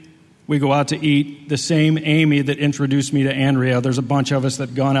evening, We go out to eat. The same Amy that introduced me to Andrea, there's a bunch of us that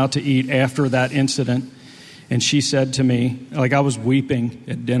had gone out to eat after that incident. And she said to me, like I was weeping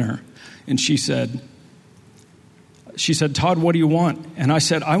at dinner, and she said, Todd, what do you want? And I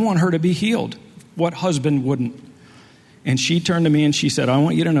said, I want her to be healed. What husband wouldn't? And she turned to me and she said, I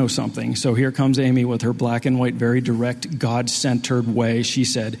want you to know something. So here comes Amy with her black and white, very direct, God-centered way. She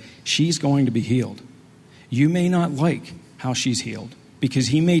said, she's going to be healed. You may not like how she's healed, because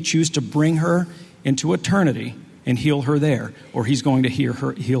he may choose to bring her into eternity and heal her there, or he's going to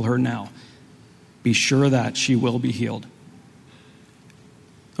heal her now. Be sure that she will be healed.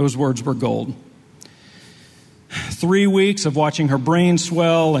 Those words were gold. 3 weeks of watching her brain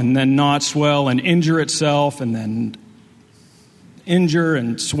swell and then not swell and injure itself and then injure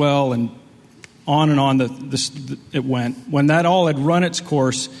and swell and on it went. When that all had run its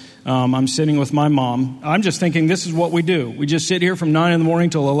course, I'm sitting with my mom. I'm just thinking, this is what we do. We just sit here from 9 in the morning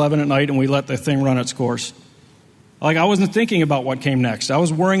till 11 at night and we let the thing run its course. Like, I wasn't thinking about what came next. I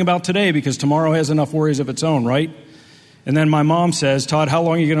was worrying about today because tomorrow has enough worries of its own, right? And then my mom says, Todd, how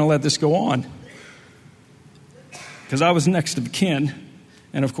long are you going to let this go on? Because I was next of kin.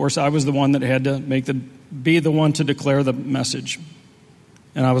 And of course, I was the one that had to be the one to declare the message.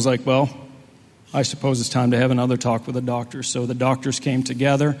 And I was like, well, I suppose it's time to have another talk with the doctors. So the doctors came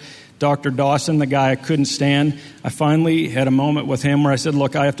together. Dr. Dawson, the guy I couldn't stand, I finally had a moment with him where I said,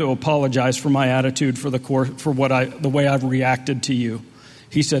 look, I have to apologize for my attitude for the way I've reacted to you.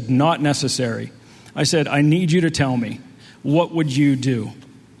 He said, not necessary. I said, I need you to tell me, what would you do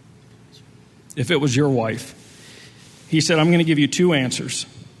if it was your wife? He said, I'm going to give you 2 answers.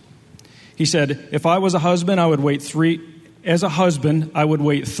 He said, if I was a husband, I would wait 3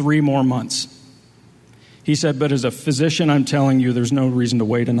 more months. He said, but as a physician, I'm telling you, there's no reason to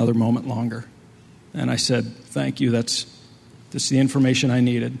wait another moment longer. And I said, thank you. That's the information I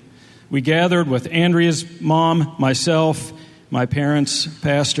needed. We gathered with Andrea's mom, myself, my parents,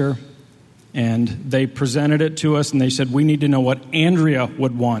 pastor, and they presented it to us, and they said, we need to know what Andrea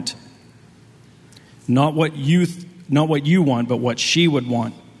would want. Not what you want, but what she would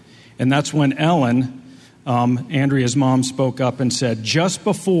want. And that's when Ellen, Andrea's mom, spoke up and said, just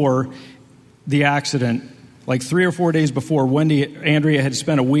before the accident, like 3 or 4 days before, Andrea had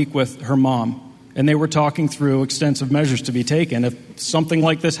spent a week with her mom, and they were talking through extensive measures to be taken if something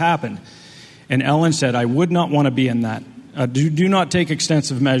like this happened. And Ellen said, I would not want to be in that. Do not take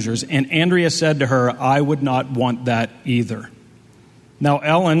extensive measures. And Andrea said to her, I would not want that either. Now,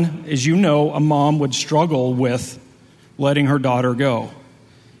 Ellen, as you know, a mom would struggle with letting her daughter go.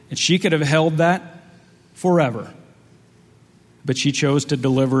 And she could have held that forever. But she chose to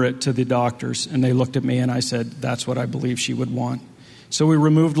deliver it to the doctors, and they looked at me, and I said, that's what I believe she would want. So we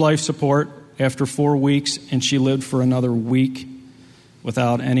removed life support after 4 weeks, and she lived for another week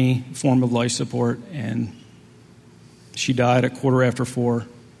without any form of life support, and she died at 4:15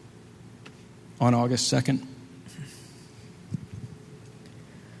 on August 2nd.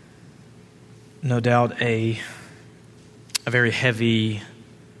 No doubt a very heavy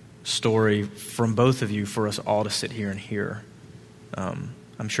story from both of you for us all to sit here and hear.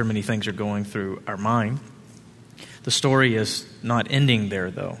 I'm sure many things are going through our mind. The story is not ending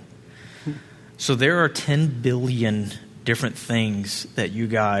there, though. So there are 10 billion different things that you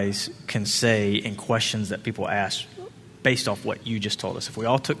guys can say and questions that people ask based off what you just told us. If we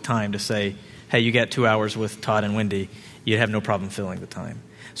all took time to say, hey, you got 2 hours with Todd and Wendy, you'd have no problem filling the time.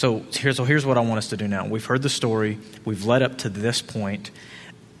 So here's what I want us to do now. We've heard the story. We've led up to this point.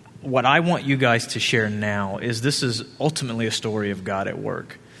 What I want you guys to share now is this is ultimately a story of God at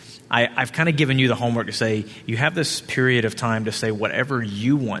work. I've kind of given you the homework to say, you have this period of time to say whatever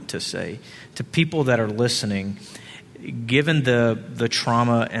you want to say to people that are listening, given the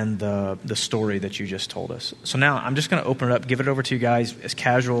trauma and the story that you just told us. So now I'm just going to open it up, give it over to you guys as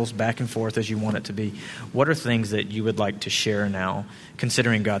casuals, back and forth as you want it to be. What are things that you would like to share now,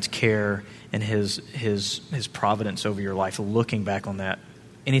 considering God's care and His providence over your life, looking back on that?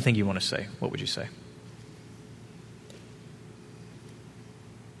 Anything you want to say, what would you say?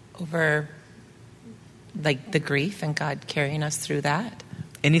 Over, like, the grief and God carrying us through that?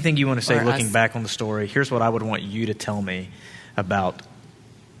 Anything you want to say Or looking us. back on the story. Here's what I would want you to tell me about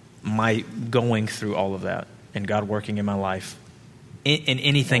my going through all of that and God working in my life and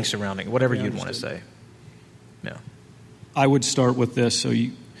anything surrounding it, whatever you'd want to say. Yeah. I would start with this.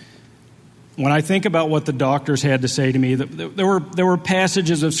 When I think about what the doctors had to say to me, there were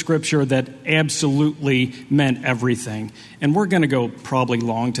passages of Scripture that absolutely meant everything. And we're going to go probably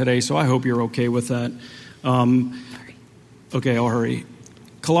long today, so I hope you're okay with that. Okay, I'll hurry.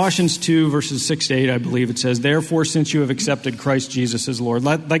 Colossians 2, verses 6 to 8, I believe it says, therefore, since you have accepted Christ Jesus as Lord.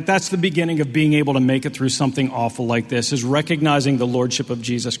 Like that's the beginning of being able to make it through something awful like this, is recognizing the lordship of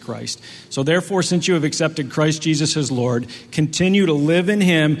Jesus Christ. So therefore, since you have accepted Christ Jesus as Lord, continue to live in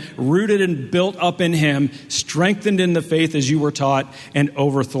him, rooted and built up in him, strengthened in the faith as you were taught, and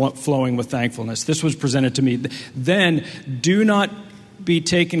overflowing with thankfulness. This was presented to me. Then do not be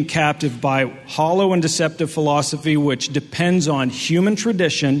taken captive by hollow and deceptive philosophy which depends on human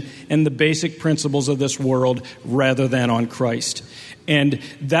tradition and the basic principles of this world rather than on Christ. And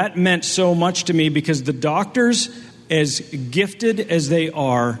that meant so much to me because the doctors, as gifted as they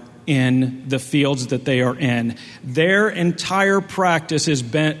are in the fields that they are in, their entire practice is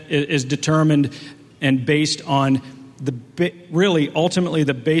determined and based on ultimately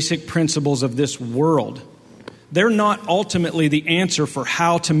the basic principles of this world. They're not ultimately the answer for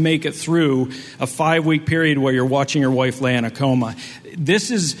how to make it through a 5-week period where you're watching your wife lay in a coma.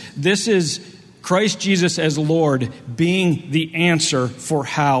 This is Christ Jesus as Lord being the answer for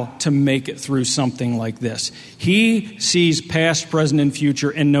how to make it through something like this. He sees past, present, and future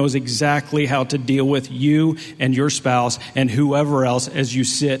and knows exactly how to deal with you and your spouse and whoever else as you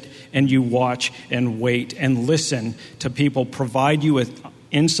sit and you watch and wait and listen to people provide you with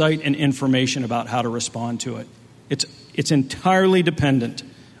insight and information about how to respond to it. It's entirely dependent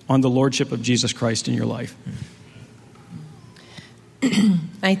on the lordship of Jesus Christ in your life.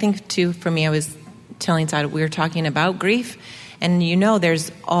 I think, too, for me, I was telling Todd, we were talking about grief, and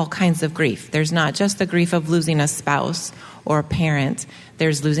there's all kinds of grief. There's not just the grief of losing a spouse or a parent.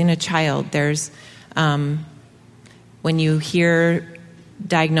 There's losing a child. There's when you hear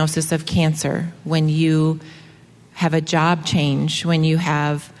diagnosis of cancer, when you have a job change, when you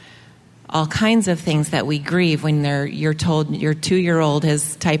have all kinds of things that we grieve, when you're told your 2-year-old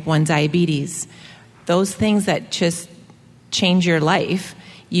has type 1 diabetes. Those things that just change your life,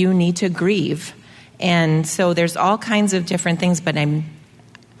 you need to grieve. And so there's all kinds of different things, but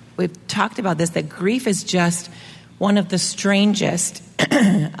we've talked about this, that grief is just one of the strangest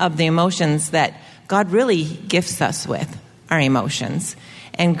of the emotions that God really gifts us with, our emotions.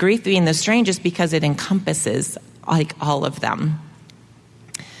 And grief being the strangest because it encompasses all of them.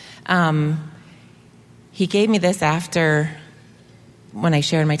 He gave me this after when I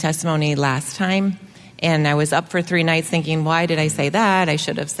shared my testimony last time, and I was up for 3 nights thinking, why did I say that? I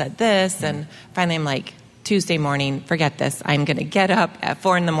should have said this. And finally I'm like, Tuesday morning, forget this. I'm going to get up at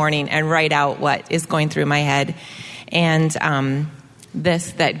 4 a.m. and write out what is going through my head. And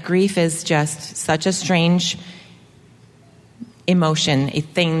that grief is just such a strange emotion, a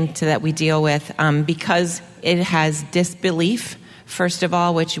thing that we deal with, because it has disbelief, first of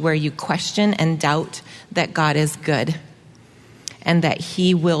all, where you question and doubt that God is good and that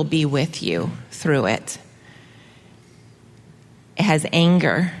he will be with you through it. It has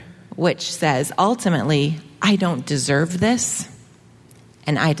anger, which says, ultimately, I don't deserve this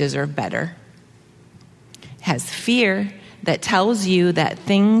and I deserve better. It has fear that tells you that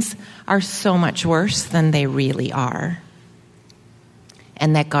things are so much worse than they really are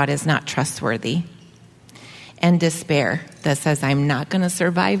and that God is not trustworthy. And despair that says, I'm not going to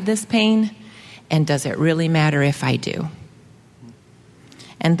survive this pain, and does it really matter if I do?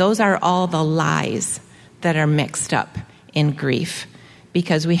 And those are all the lies that are mixed up in grief,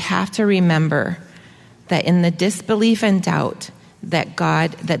 because we have to remember that in the disbelief and doubt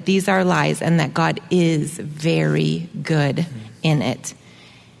that these are lies and that God is very good in it,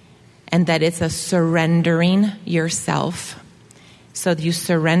 and that it's a surrendering yourself. So you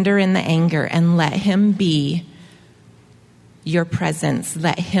surrender in the anger and let him be your presence.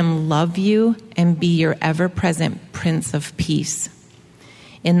 Let him love you and be your ever-present Prince of Peace.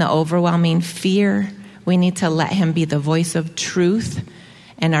 In the overwhelming fear, we need to let him be the voice of truth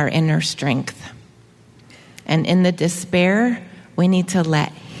and our inner strength. And in the despair, we need to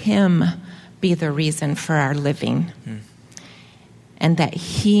let him be the reason for our living. And that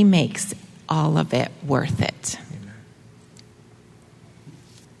he makes all of it worth it.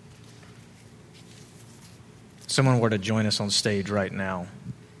 Someone were to join us on stage right now,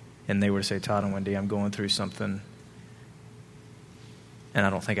 and they were to say, Todd and Wendy, I'm going through something, and I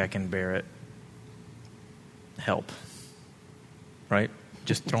don't think I can bear it. Help. Right?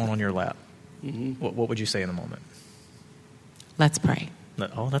 Just thrown on your lap. Mm-hmm. What would you say in the moment? Let's pray.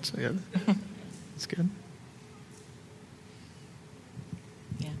 Oh, that's good. That's good.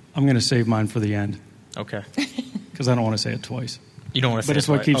 Yeah. I'm going to save mine for the end. Okay. Because I don't want to say it twice. You don't want to say it. But it's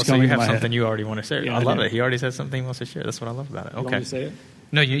what keeps coming so you have in my something head. you already want to share. Yeah, I love it. He already said something he wants to share. That's what I love about it. Okay. You want me to say it?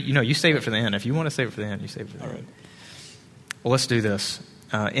 No, you save it for the end. If you want to save it for the end, you save it for the end. All right. Well, let's do this.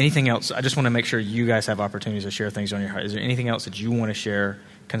 Anything else? I just want to make sure you guys have opportunities to share things on your heart. Is there anything else that you want to share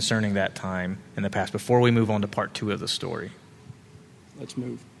concerning that time in the past before we move on to part 2 of the story? Let's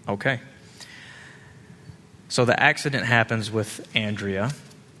move. Okay. So the accident happens with Andrea.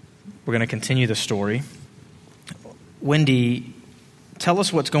 We're going to continue the story. Wendy, tell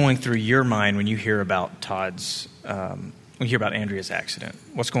us what's going through your mind when you hear about when you hear about Andrea's accident.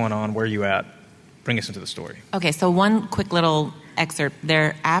 What's going on? Where are you at? Bring us into the story. Okay, so one quick little excerpt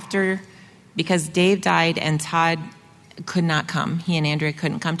there. Because Dave died and Todd could not come. He and Andrea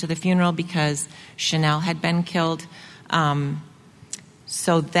couldn't come to the funeral because Chanel had been killed.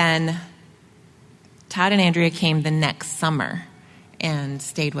 So then Todd and Andrea came the next summer and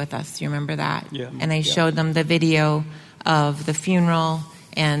stayed with us. You remember that? Yeah. And I showed them the video of the funeral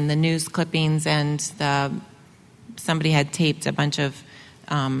and the news clippings, and somebody had taped a bunch of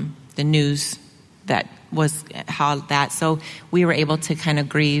the news that was how that. So we were able to kind of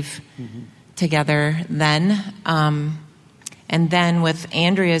grieve together then. And then with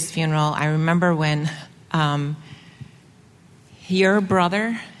Andrea's funeral, I remember when your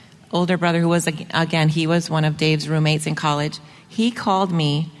brother, older brother, who was, again, he was one of Dave's roommates in college, he called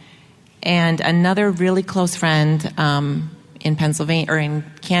me and another really close friend in Pennsylvania or in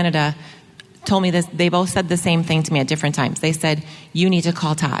Canada told me this. They both said the same thing to me at different times. They said, "You need to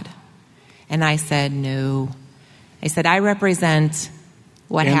call Todd." And I said, "No." I said, "I represent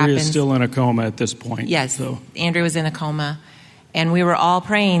what happens." Andrea's still in a coma at this point. Yes, So. Andrea was in a coma. And we were all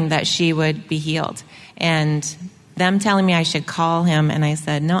praying that she would be healed. And them telling me I should call him, and I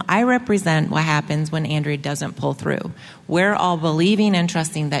said, "No, I represent what happens when Andrea doesn't pull through. We're all believing and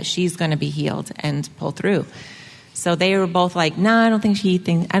trusting that she's going to be healed and pull through." So they were both like, "No, I don't think he's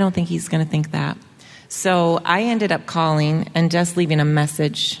going to think that." So I ended up calling and just leaving a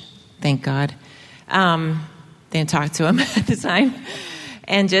message. Thank God. Didn't talk to him at the time.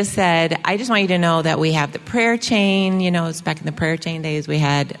 And just said, "I just want you to know that we have the prayer chain." You know, it's back in the prayer chain days we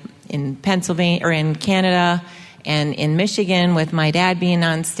had in Pennsylvania or in Canada and in Michigan with my dad being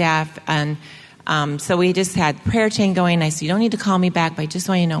on staff. And so we just had prayer chain going. I said, "You don't need to call me back, but I just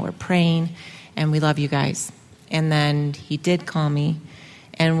want you to know we're praying and we love you guys." And then he did call me,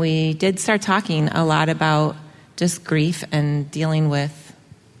 and we did start talking a lot about just grief and dealing with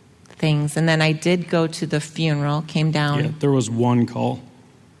things. And then I did go to the funeral, came down. Yeah, there was one call.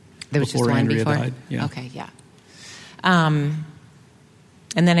 There was just one Andrea before? died. Yeah. Okay, yeah. And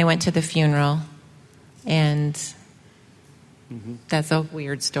then I went to the funeral, and that's a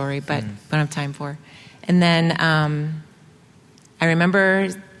weird story, but I don't have time for. And then I remember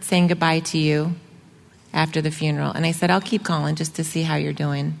saying goodbye to you after the funeral, and I said, "I'll keep calling just to see how you're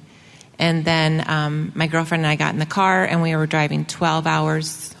doing." And then my girlfriend and I got in the car, and we were driving 12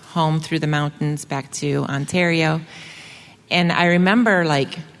 hours home through the mountains back to Ontario. And I remember,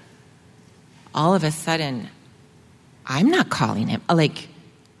 like, all of a sudden, I'm not calling him. Like,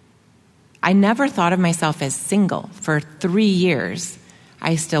 I never thought of myself as single for 3 years.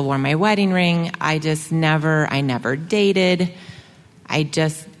 I still wore my wedding ring. I never dated. I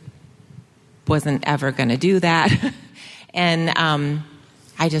just wasn't ever going to do that. And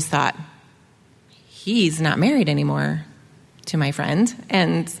I just thought, he's not married anymore to my friend,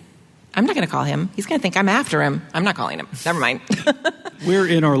 and I'm not going to call him. He's going to think I'm after him. I'm not calling him. Never mind. We're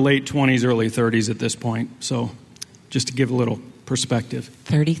in our late 20s, early 30s at this point, so just to give a little perspective.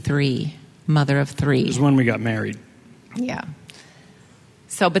 33, mother of 3. This is when we got married. Yeah.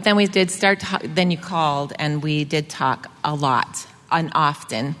 So, but then we did then you called, and we did talk a lot and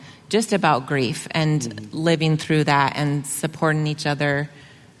often just about grief and living through that and supporting each other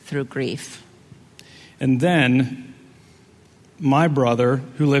through grief. And then my brother,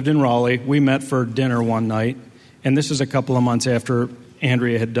 who lived in Raleigh, we met for dinner one night, and this is a couple of months after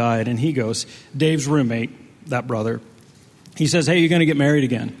Andrea had died, and he goes, Dave's roommate, that brother, he says, "Hey, you're going to get married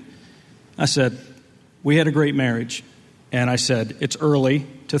again." I said, "We had a great marriage." And I said, "It's early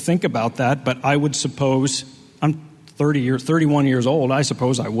to think about that, but I would suppose, I'm 31 years old, I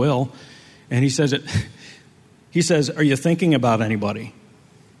suppose I will." And he says, "Are you thinking about anybody?"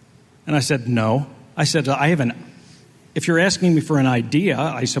 And I said, "No." I said, if you're asking me for an idea,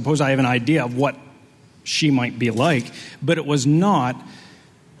 I suppose I have an idea of what she might be like, but it was not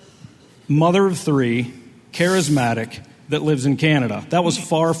mother of 3, charismatic, that lives in Canada. That was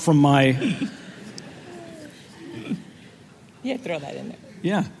far from my... Yeah, throw that in there.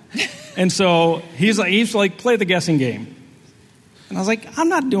 Yeah. And so he's like, play the guessing game. And I was like, I'm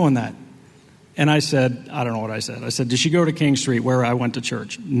not doing that. And I said, I don't know what I said. I said, "Did she go to King Street where I went to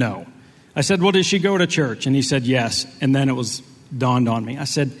church?" "No." I said, "Well, did she go to church?" And he said, "Yes." And then it dawned on me. I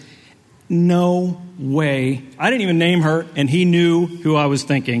said, no way. I didn't even name her, and he knew who I was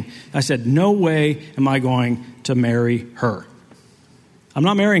thinking. I said, no way am I going to marry her. I'm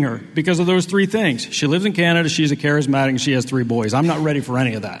not marrying her because of those three things. She lives in Canada, she's a charismatic, and she has 3 boys. I'm not ready for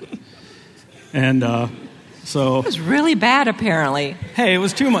any of that. And so... It was really bad, apparently. Hey, it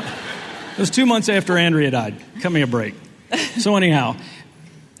was 2 months. It was 2 months after Andrea died. Cut me a break. So anyhow,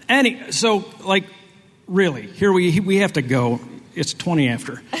 really, here we have to go. It's 20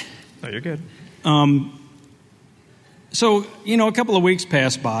 after. Oh, you're good. So, a couple of weeks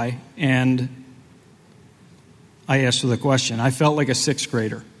passed by, and I asked her the question. I felt like a 6th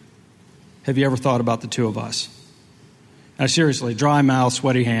grader. Have you ever thought about the two of us? Now, seriously, dry mouth,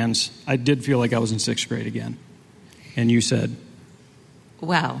 sweaty hands. I did feel like I was in 6th grade again. And you said?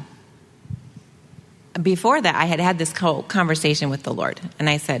 Well, before that, I had had this whole conversation with the Lord. And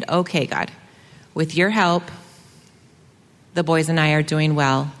I said, okay, God, with your help, the boys and I are doing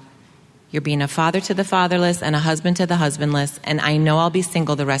well. You're being a father to the fatherless and a husband to the husbandless. And I know I'll be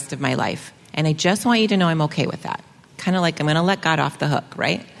single the rest of my life. And I just want you to know I'm okay with that. Kind of like I'm going to let God off the hook,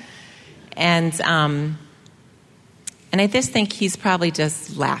 right? And I just think he's probably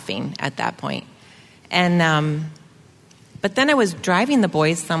just laughing at that point. And but then I was driving the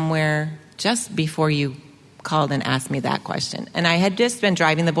boys somewhere just before you called and asked me that question. And I had just been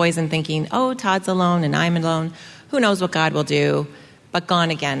driving the boys and thinking, oh, Todd's alone and I'm alone. Who knows what God will do? But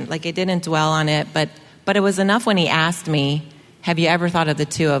gone again. Like, I didn't dwell on it. But it was enough when he asked me, have you ever thought of the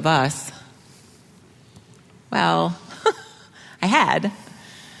two of us? Well, I had.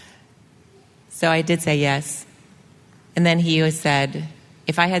 So I did say yes. And then he said,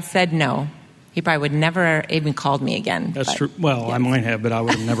 if I had said no, he probably would never even called me again. That's true. Well, yes. I might have, but I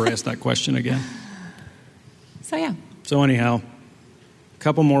would have never asked that question again. So, yeah. So anyhow, a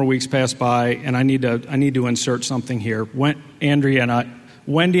couple more weeks passed by, and I need to insert something here. Wendy and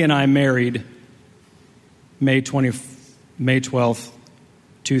I married May 12th,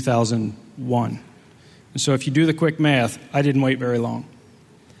 2001. And so if you do the quick math, I didn't wait very long.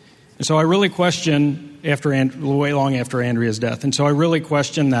 And so I really question way long after Andrea's death. And so I really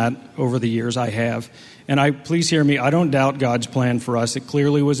question that over the years. I have. And please hear me, I don't doubt God's plan for us. It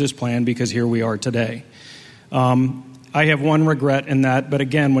clearly was his plan because here we are today. I have one regret in that, but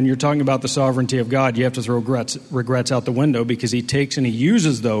again, when you're talking about the sovereignty of God, you have to throw regrets out the window because he takes and he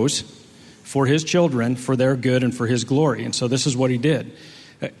uses those for his children, for their good and for his glory. And so this is what he did.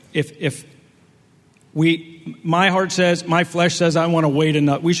 My flesh says I want to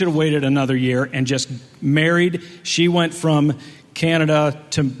wait we should have waited another year and just married. She went from Canada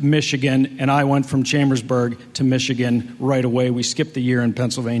to Michigan, and I went from Chambersburg to Michigan right away. We skipped the year in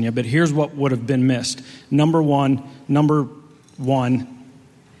Pennsylvania, but here's what would have been missed. Number one,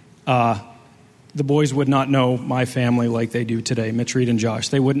 the boys would not know my family like they do today, Mitch, Reed, and Josh.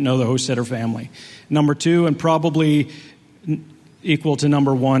 They wouldn't know the Hostetter family. Number two, and probably equal to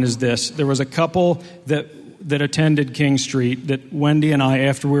number one, is this. There was a couple that attended King Street that Wendy and I,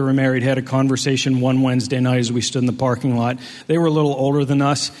 after we were married, had a conversation one Wednesday night as we stood in the parking lot. They were a little older than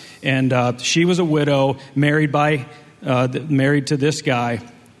us, and she was a widow, married to this guy,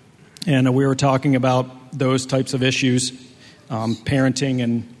 and we were talking about those types of issues, parenting,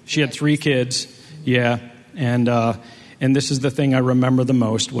 and she had 3 kids, yeah, and this is the thing I remember the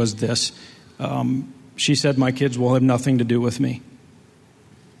most was this. She said, my kids will have nothing to do with me.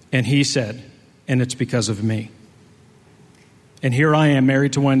 And he said, and it's because of me. And here I am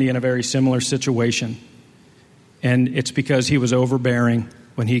married to Wendy in a very similar situation. And it's because he was overbearing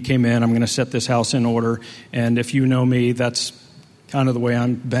when he came in. I'm going to set this house in order. And if you know me, that's kind of the way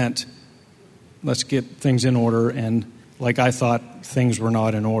I'm bent. Let's get things in order. And like I thought things were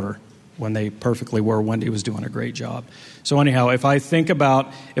not in order when they perfectly were. Wendy was doing a great job. So anyhow, if I think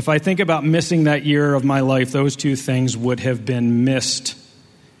about missing that year of my life, those 2 things would have been missed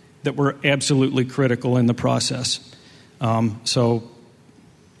that were absolutely critical in the process. So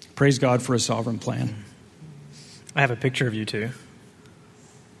praise God for his sovereign plan. I have a picture of you two.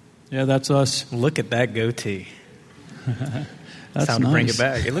 Yeah, that's us. Look at that goatee. That's time nice. To bring it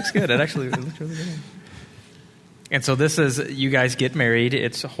back. It looks good. It looks really good. And so this is, you guys get married.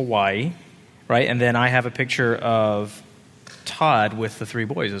 It's Hawaii, right? And then I have a picture of Todd with the 3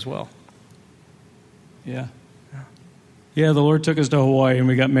 boys as well. Yeah, the Lord took us to Hawaii, and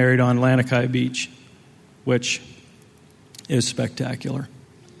we got married on Lanikai Beach, which is spectacular.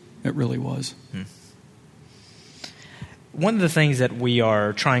 It really was. One of the things that we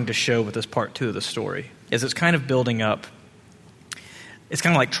are trying to show with this part 2 of the story is it's kind of building up. It's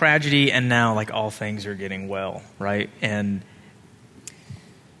kind of like tragedy, and now like all things are getting well, right? And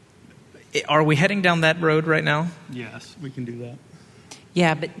are we heading down that road right now? Yes, we can do that.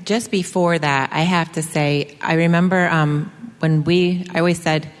 Yeah, but just before that, I have to say, I remember I always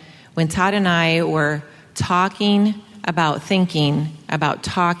said, when Todd and I were talking about thinking about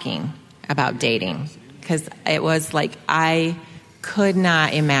talking about dating, because it was like I could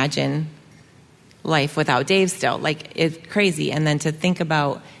not imagine life without Dave still. Like, it's crazy. And then to think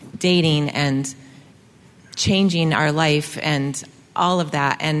about dating and changing our life and all of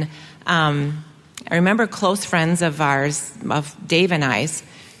that. And I remember close friends of ours, of Dave and I's,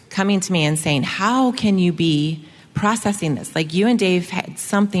 coming to me and saying, how can you be processing this? Like, you and Dave had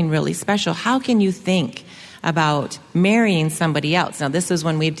something really special. How can you think about marrying somebody else? Now, this is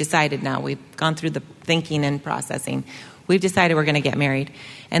when we've decided now. We've gone through the thinking and processing. We've decided we're going to get married.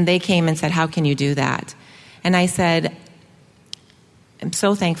 And they came and said, how can you do that? And I said, I'm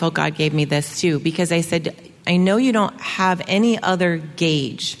so thankful God gave me this too, because I said, I know you don't have any other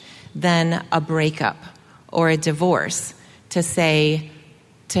gauge than a breakup or a divorce to say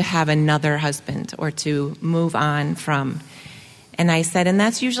to have another husband or to move on from. And I said, and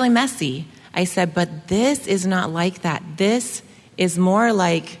that's usually messy. I said, but this is not like that. This is more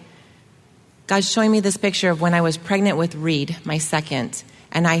like God's showing me this picture of when I was pregnant with Reed, my second,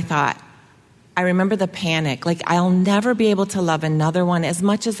 and I thought, I remember the panic. Like, I'll never be able to love another one as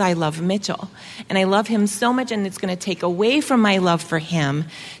much as I love Mitchell. And I love him so much, and it's going to take away from my love for him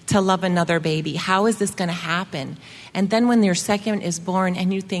to love another baby. How is this going to happen? And then when your second is born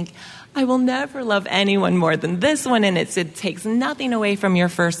and you think, I will never love anyone more than this one, and it takes nothing away from your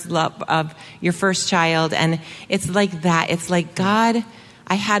first love of your first child. And it's like that. It's like, God,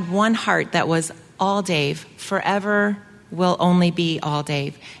 I had one heart that was all Dave, forever will only be all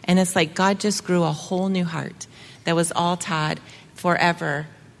Dave. And it's like God just grew a whole new heart that was all Todd, forever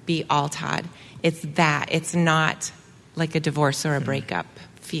be all Todd. It's that. It's not like a divorce or a breakup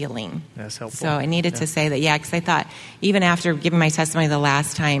feeling. That's helpful. So I needed to say that, because I thought, even after giving my testimony the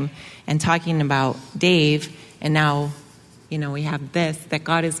last time and talking about Dave, and now, we have this that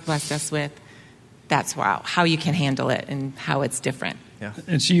God has blessed us with, that's how you can handle it and how it's different. Yeah.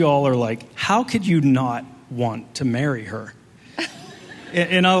 And so you all are like, how could you not want to marry her?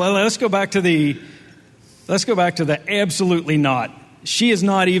 and let's go back to the absolutely not. She is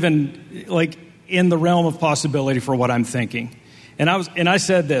not even like in the realm of possibility for what I'm thinking. And I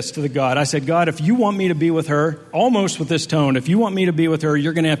said this to the God. I said, God, if you want me to be with her, almost with this tone, if you want me to be with her,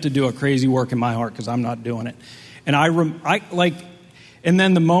 you're going to have to do a crazy work in my heart because I'm not doing it. And and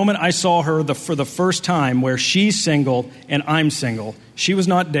then the moment I saw her for the first time, where she's single and I'm single, she was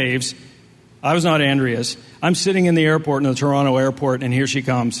not Dave's, I was not Andrea's. I'm sitting in the airport, in the Toronto airport, and here she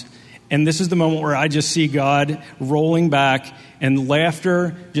comes. And this is the moment where I just see God rolling back and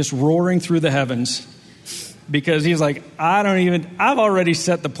laughter just roaring through the heavens. Because he's like, I've already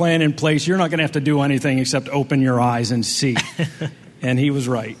set the plan in place. You're not going to have to do anything except open your eyes and see. And he was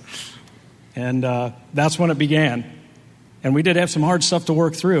right. And that's when it began. And we did have some hard stuff to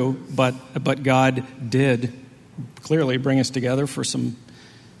work through, but God did clearly bring us together for some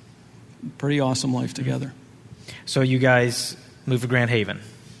pretty awesome life together. So you guys moved to Grand Haven.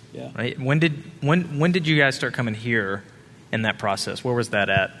 Yeah. Right? When did you guys start coming here in that process? Where was that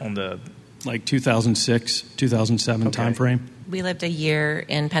at on the... Like 2006, 2007 time frame. We lived a year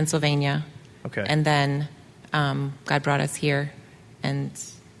in Pennsylvania. Okay. And then God brought us here. And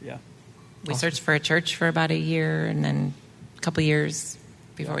we searched for a church for about a year and then a couple years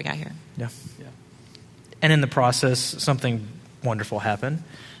before we got here. Yeah. And in the process, something wonderful happened.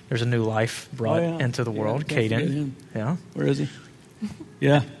 There's a new life brought into the world. Caden. Yeah. Where is he?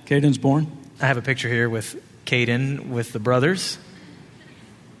 Yeah, Caden's born. I have a picture here with Caden with the brothers.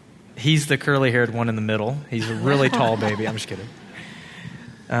 He's the curly-haired one in the middle. He's a really tall baby. I'm just kidding.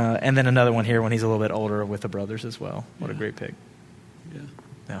 And then another one here when he's a little bit older with the brothers as well. What a great pic.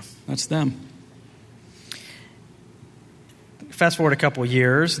 Yeah. That's them. Fast forward a couple of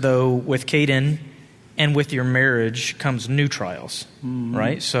years, though, with Caden and with your marriage comes new trials,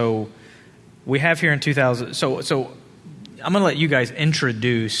 right? So we have here in 2000. So I'm going to let you guys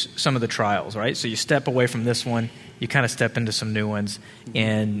introduce some of the trials, right? So you step away from this one, you kind of step into some new ones,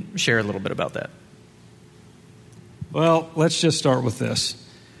 and share a little bit about that. Well, let's just start with this.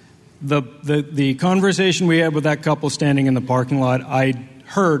 The conversation we had with that couple standing in the parking lot, I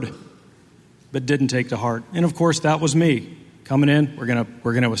heard, but didn't take to heart. And of course, that was me coming in.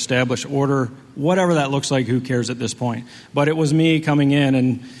 We're gonna establish order, whatever that looks like. Who cares at this point? But it was me coming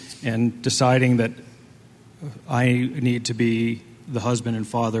in and deciding that I need to be the husband and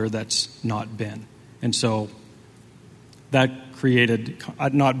father that's not been. And so that created,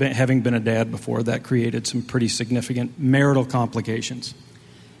 having been a dad before, that created some pretty significant marital complications.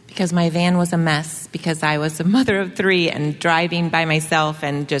 because my van was a mess, because I was a mother of 3 and driving by myself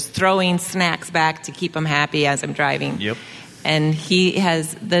and just throwing snacks back to keep him happy as I'm driving. Yep. And he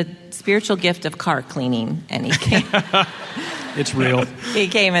has the spiritual gift of car cleaning, and he came. It's real. He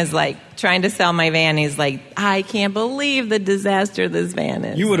came as like trying to sell my van. He's like, I can't believe the disaster this van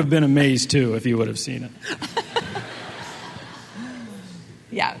is. You would have been amazed, too, if you would have seen it.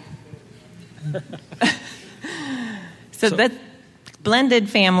 Yeah. So that blended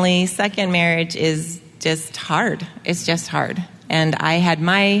family, second marriage is just hard. It's just hard. And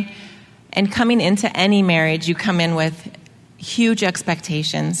and coming into any marriage, you come in with huge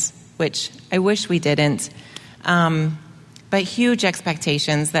expectations, which I wish we didn't. But huge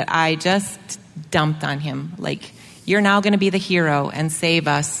expectations that I just dumped on him. Like, you're now going to be the hero and save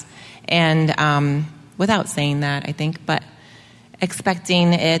us. And without saying that, I think, but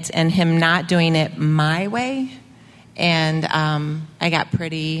expecting it and him not doing it my way. And I got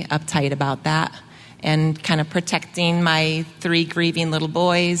pretty uptight about that and kind of protecting my 3 grieving little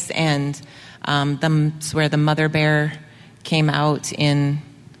boys. And that's where the mother bear came out in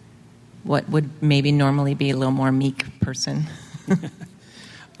what would maybe normally be a little more meek person.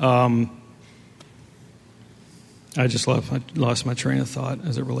 I just lost my train of thought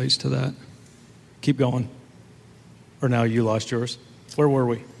as it relates to that. Keep going. Or now you lost yours. Where were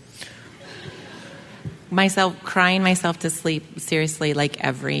we? Crying myself to sleep, seriously, like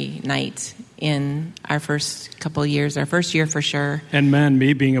every night in our first couple of years, our first year for sure. And man,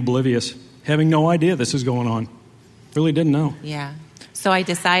 me being oblivious, having no idea this is going on. Really didn't know. Yeah. So I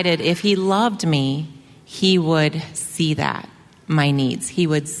decided if he loved me, he would see that, my needs. He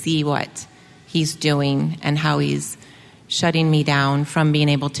would see what he's doing and how he's shutting me down from being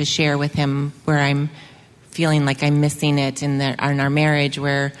able to share with him where I'm feeling like I'm missing it in our marriage,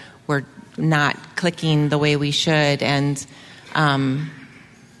 where we're not clicking the way we should. And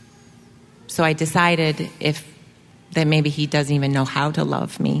so I decided that maybe he doesn't even know how to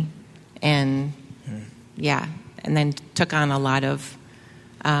love me. And and then took on a lot of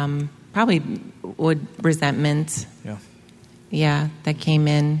probably resentment. Yeah, that came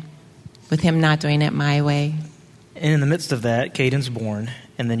in with him not doing it my way. And in the midst of that, Caden's born,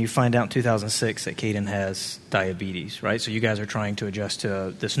 and then you find out in 2006 that Caden has diabetes, right? So you guys are trying to adjust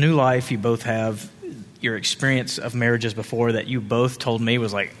to this new life. You both have your experience of marriages before that you both told me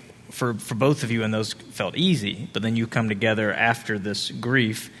was like, for both of you, and those felt easy. But then you come together after this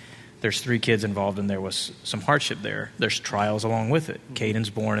grief. There's 3 kids involved, and there was some hardship there. There's trials along with it.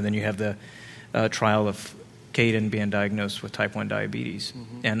 Caden's born, and then you have the trial of Caden being diagnosed with type 1 diabetes.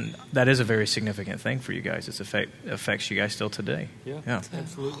 Mm-hmm. And that is a very significant thing for you guys. It affects you guys still today. Yeah,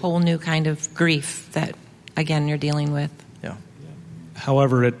 absolutely. A whole new kind of grief that, again, you're dealing with. Yeah.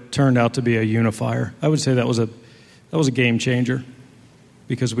 However, it turned out to be a unifier. I would say that was a game changer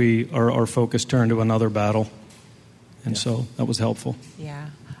because our focus turned to another battle. And so that was helpful. Yeah.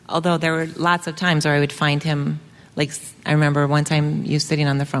 Although there were lots of times where I would find him, like I remember one time you sitting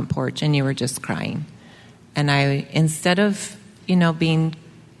on the front porch and you were just crying. And I, instead of, being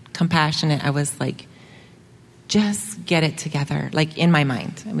compassionate, I was like, just get it together. Like in my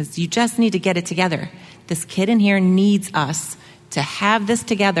mind, you just need to get it together. This kid in here needs us to have this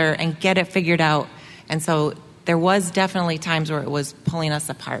together and get it figured out. And so there was definitely times where it was pulling us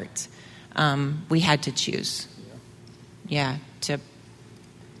apart. We had to choose. Yeah, to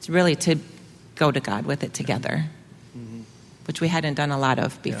go to God with it together, which we hadn't done a lot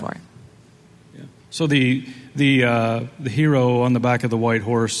of before. Yeah. So the hero on the back of the white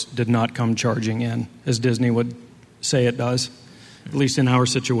horse did not come charging in, as Disney would say it does. At least in our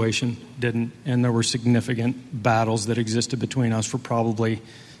situation, didn't. And there were significant battles that existed between us for probably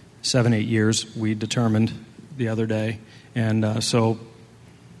 7-8 years, we determined the other day. And so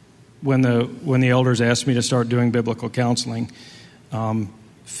when the elders asked me to start doing biblical counseling,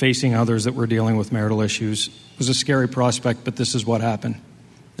 facing others that were dealing with marital issues was a scary prospect, but this is what happened.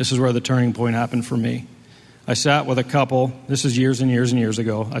 This is where the turning point happened for me. I sat with a couple, this is years and years and years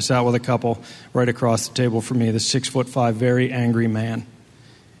ago, I sat with a couple right across the table from me, this 6'5", very angry man.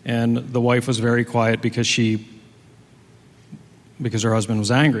 And the wife was very quiet because her husband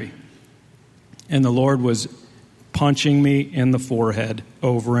was angry. And the Lord was punching me in the forehead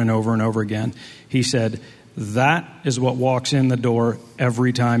over and over and over again. He said, that is what walks in the door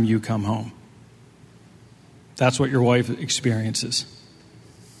every time you come home. That's what your wife experiences.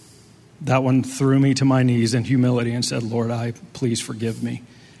 That one threw me to my knees in humility and said, Lord, please forgive me.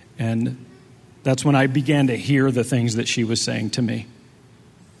 And that's when I began to hear the things that she was saying to me.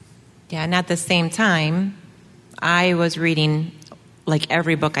 Yeah, and at the same time, I was reading like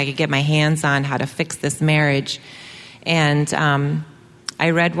every book I could get my hands on how to fix this marriage. And I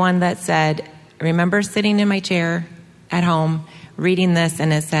read one that said, I remember sitting in my chair at home reading this,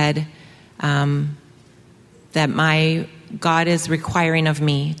 and it said that my God is requiring of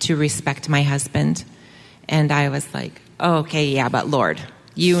me to respect my husband. And I was like, oh, okay, yeah, but Lord,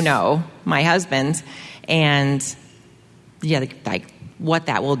 you know my husband. And yeah, like what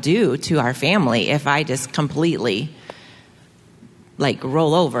that will do to our family if I just completely like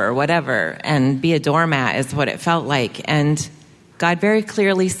roll over or whatever and be a doormat is what it felt like. And God very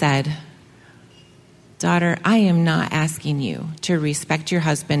clearly said, daughter, I am not asking you to respect your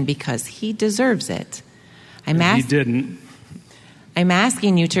husband because he deserves it. He didn't. I'm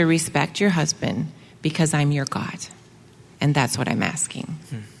asking you to respect your husband because I'm your God. And that's what I'm asking.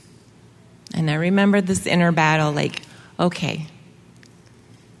 And I remember this inner battle, like, okay.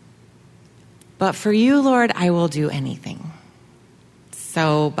 But for you, Lord, I will do anything.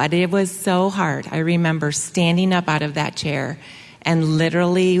 But it was so hard. I remember standing up out of that chair and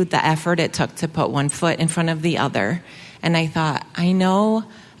literally the effort it took to put one foot in front of the other. And I thought, I know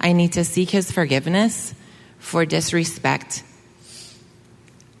I need to seek his forgiveness for disrespect.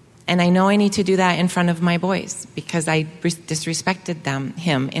 And I know I need to do that in front of my boys because I disrespected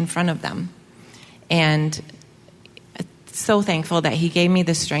him in front of them. And so thankful that he gave me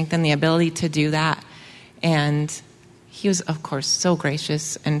the strength and the ability to do that. And he was, of course, so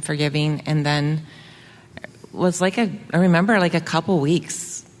gracious and forgiving. And then was I remember a couple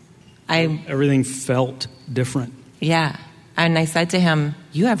weeks. Everything felt different. Yeah. And I said to him,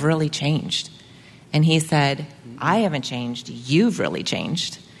 you have really changed. And he said, I haven't changed. You've really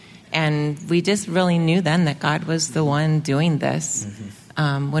changed. And we just really knew then that God was the one doing this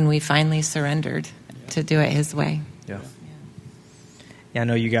when we finally surrendered to do it his way. Yeah, I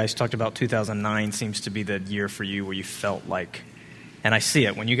know you guys talked about 2009 seems to be the year for you where you felt like, and I see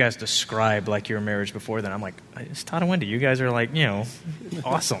it when you guys describe like your marriage before then, I'm like, it's Todd and Wendy. You guys are like,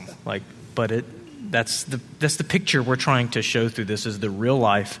 awesome. That's the picture we're trying to show through this is the real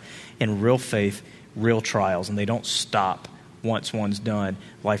life and real faith, real trials, and they don't stop once one's done.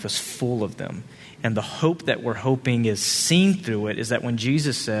 Life is full of them. And the hope that we're hoping is seen through it is that when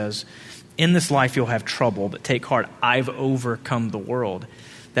Jesus says, in this life you'll have trouble, but take heart, I've overcome the world.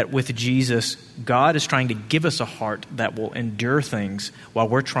 That with Jesus, God is trying to give us a heart that will endure things while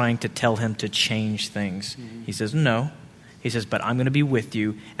we're trying to tell him to change things. He says, no. He says, but I'm going to be with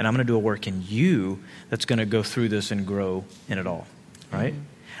you, and I'm going to do a work in you that's going to go through this and grow in it all. Right?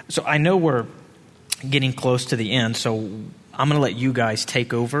 So I know we're getting close to the end, so I'm going to let you guys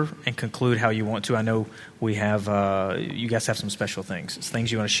take over and conclude how you want to. I know we have, you guys have some special things. It's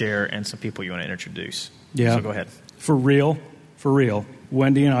things you want to share and some people you want to introduce. Yeah. So go ahead. For real,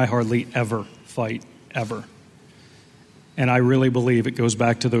 Wendy and I hardly ever fight, ever. And I really believe it goes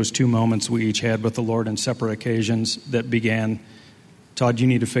back to those 2 moments we each had with the Lord on separate occasions that began, Todd, you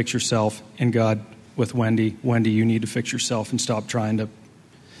need to fix yourself, and God with Wendy, you need to fix yourself and stop trying to.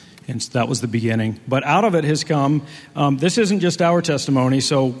 And that was the beginning. But out of it has come, this isn't just our testimony.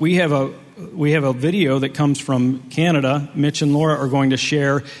 So we have a video that comes from Canada. Mitch and Laura are going to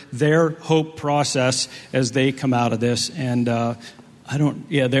share their hope process as they come out of this. And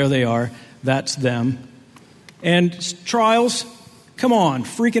there they are. That's them. And trials, come on,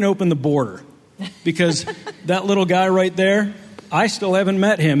 freaking open the border. Because that little guy right there, I still haven't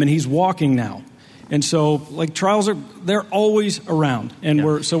met him, and he's walking now. And so, trials they're always around, and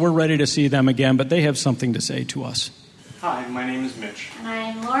we're ready to see them again, but they have something to say to us. Hi, my name is Mitch. And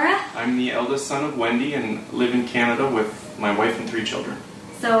I'm Laura. I'm the eldest son of Wendy and live in Canada with my wife and 3 children.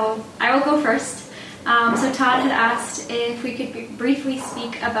 So I will go first. So Todd had asked if we could briefly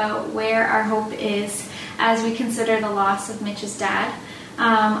speak about where our hope is as we consider the loss of Mitch's dad.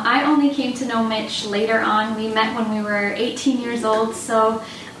 I only came to know Mitch later on. We met when we were 18 years old, so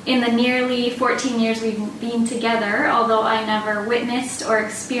in the nearly 14 years we've been together, although I never witnessed or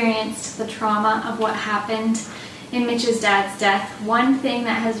experienced the trauma of what happened in Mitch's dad's death, one thing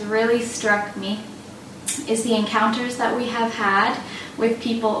that has really struck me is the encounters that we have had with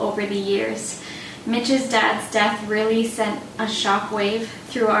people over the years. Mitch's dad's death really sent a shockwave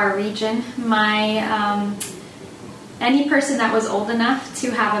through our region. Any person that was old enough to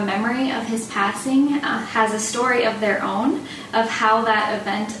have a memory of his passing has a story of their own of how that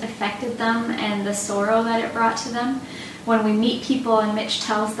event affected them and the sorrow that it brought to them. When we meet people and Mitch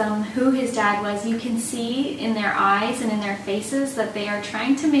tells them who his dad was, you can see in their eyes and in their faces that they are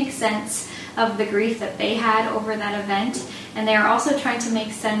trying to make sense of the grief that they had over that event, and they are also trying to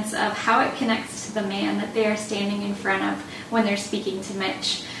make sense of how it connects to the man that they are standing in front of when they're speaking to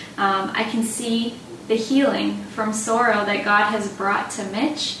Mitch. I can see the healing from sorrow that God has brought to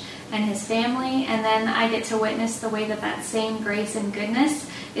Mitch and his family, and then I get to witness the way that same grace and goodness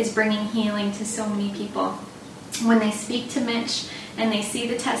is bringing healing to so many people. When they speak to Mitch and they see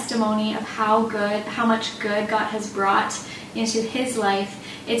the testimony of how much good God has brought into his life,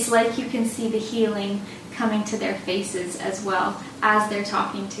 it's like you can see the healing coming to their faces as well as they're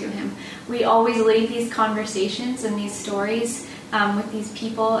talking to him. We always lead these conversations and these stories with these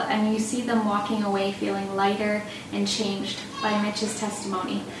people, and you see them walking away feeling lighter and changed by Mitch's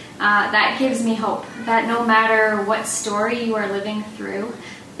testimony. That gives me hope that no matter what story you are living through,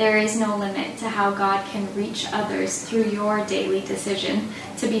 there is no limit to how God can reach others through your daily decision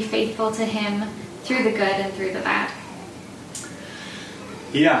to be faithful to him through the good and through the bad.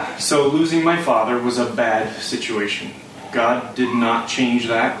 Yeah, so losing my father was a bad situation. God did not change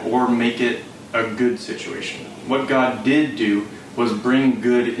that or make it a good situation. What God did do was bring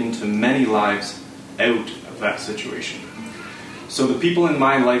good into many lives out of that situation. So the people in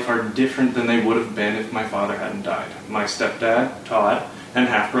my life are different than they would have been if my father hadn't died. My stepdad, Todd, and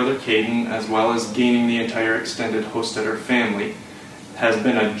half-brother Caden, as well as gaining the entire extended Hostetter family, has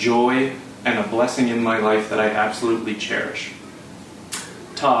been a joy and a blessing in my life that I absolutely cherish.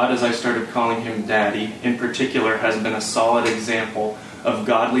 Todd, as I started calling him Daddy, in particular, has been a solid example of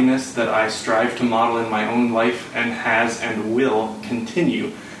godliness that I strive to model in my own life and has and will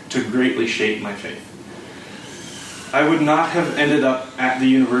continue to greatly shape my faith. I would not have ended up at the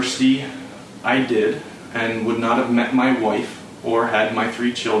university I did and would not have met my wife or had my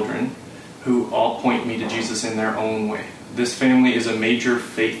 3 children, who all point me to Jesus in their own way. This family is a major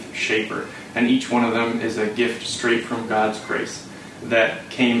faith shaper, and each one of them is a gift straight from God's grace that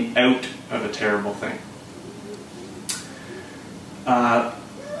came out of a terrible thing.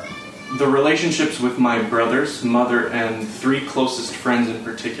 The relationships with my brothers, mother, and 3 closest friends in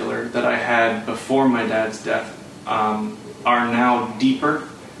particular that I had before my dad's death are now deeper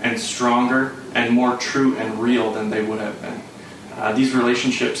and stronger and more true and real than they would have been. These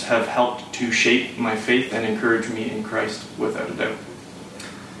relationships have helped to shape my faith and encourage me in Christ without a doubt.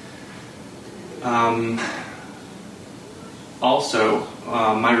 Also,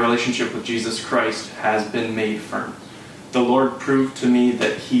 my relationship with Jesus Christ has been made firm. The Lord proved to me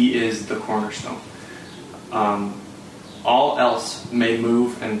that he is the cornerstone. All else may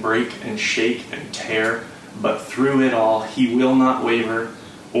move and break and shake and tear, but through it all, he will not waver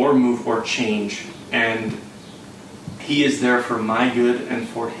or move or change, and he is there for my good and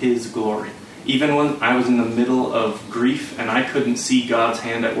for his glory. Even when I was in the middle of grief and I couldn't see God's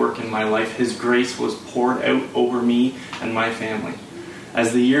hand at work in my life, his grace was poured out over me and my family.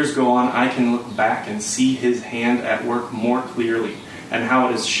 As the years go on, I can look back and see his hand at work more clearly and how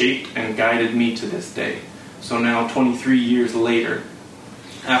it has shaped and guided me to this day. So now, 23 years later,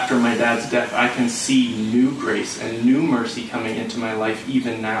 after my dad's death, I can see new grace and new mercy coming into my life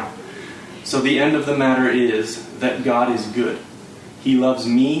even now. So the end of the matter is that God is good. He loves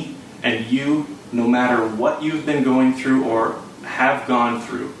me and you, no matter what you've been going through or have gone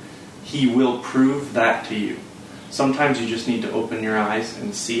through. He will prove that to you. Sometimes you just need to open your eyes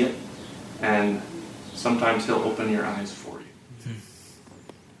and see it, and sometimes he'll open your eyes for you.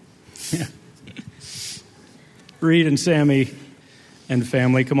 Yeah. Reed and Sammy and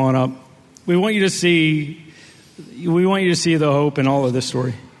family, come on up. We want you to see the hope in all of this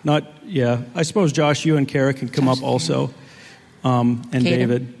story. I suppose Josh, you and Kara can come up also. And Caden.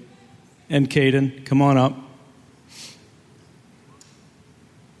 David and Caden, come on up.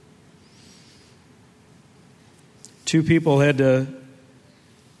 Two people had to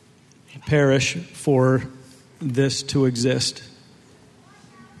perish for this to exist.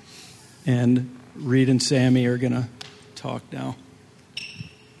 And Reed and Sammy are going to talk now.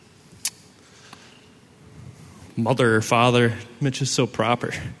 Mother or father, Mitch is so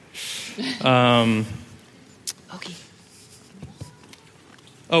proper. Okay.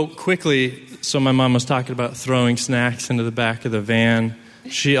 Oh, quickly, so my mom was talking about throwing snacks into the back of the van.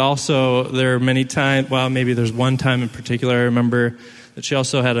 She also, there are many times, well, maybe there's one time in particular, I remember that she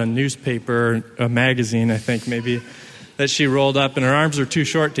also had a newspaper, a magazine, I think maybe, that she rolled up, and her arms were too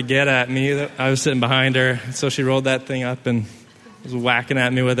short to get at me. I was sitting behind her, so she rolled that thing up and was whacking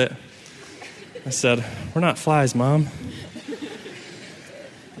at me with it. I said, "We're not flies, Mom."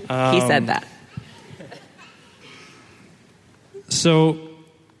 He said that. So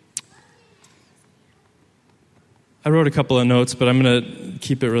I wrote a couple of notes, but I'm going to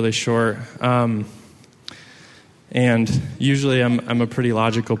keep it really short. And usually I'm a pretty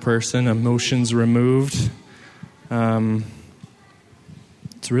logical person, emotions removed. It's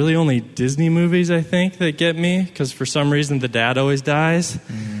really only Disney movies, I think, that get me, because for some reason the dad always dies.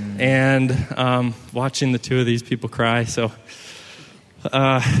 And watching the two of these people cry, so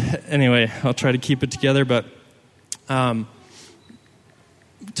Anyway, I'll try to keep it together, but Todd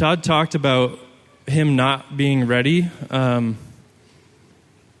talked about him not being ready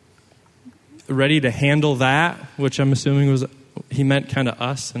to handle that, which I'm assuming he meant kind of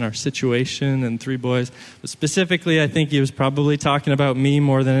us and our situation and three boys. But specifically, I think he was probably talking about me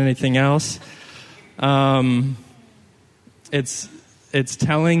more than anything else. It's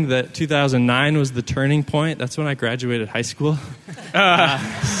telling that 2009 was the turning point. That's when I graduated high school.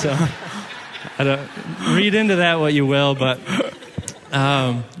 So I don't read into that what you will, but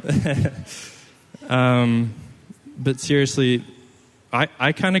but seriously,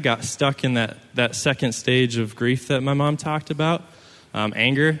 I kind of got stuck in that second stage of grief that my mom talked about,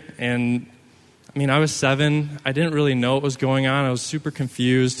 anger. And I mean, I was 7. I didn't really know what was going on. I was super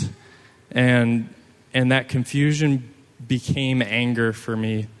confused, and that confusion became anger for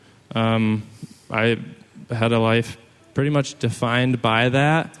me. I had a life pretty much defined by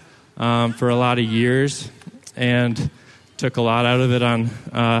that for a lot of years, and took a lot out of it on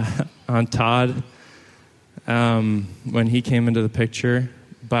Todd when he came into the picture.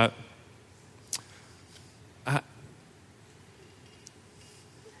 But I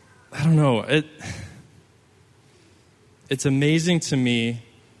don't know. It's amazing to me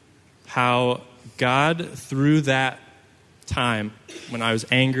how God, through that time when I was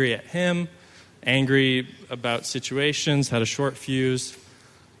angry at him, angry about situations, had a short fuse,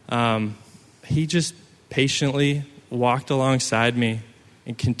 he just patiently walked alongside me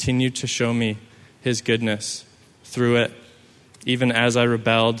and continued to show me his goodness through it, even as I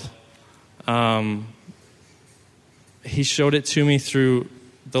rebelled. He showed it to me through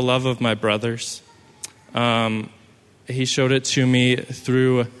the love of my brothers. He showed it to me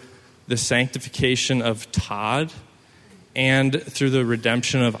through the sanctification of Todd and through the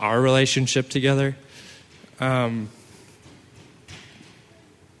redemption of our relationship together. I'm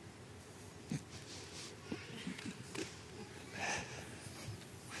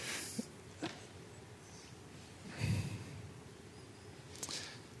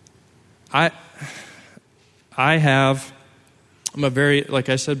a very, like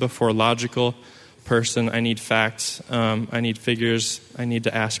I said before, logical person. I need facts. I need figures. I need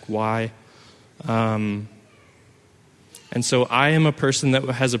to ask why. And so I am a person that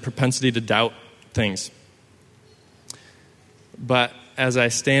has a propensity to doubt things. But as I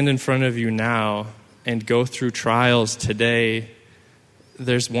stand in front of you now and go through trials today,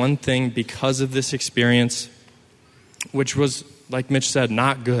 there's one thing because of this experience, which was, like Mitch said,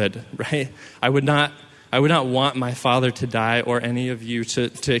 not good, right? I would not want my father to die or any of you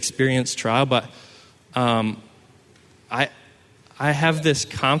to experience trial, but I have this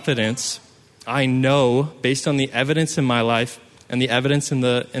confidence. I know, based on the evidence in my life and the evidence in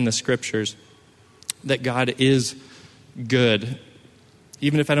the scriptures, that God is good,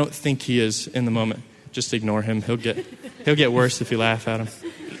 even if I don't think he is in the moment. Just ignore him. He'll get worse if you laugh at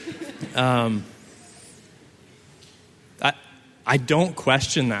him. I don't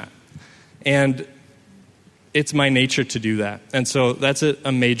question that, and it's my nature to do that. And so that's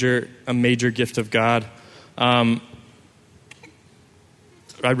a major gift of God. I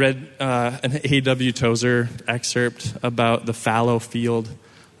read an A.W. Tozer excerpt about the fallow field.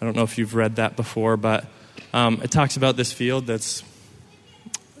 I don't know if you've read that before, but it talks about this field that's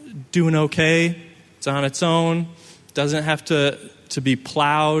doing okay. It's on its own. Doesn't have to be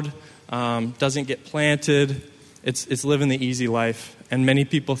plowed. Doesn't get planted. It's living the easy life. And many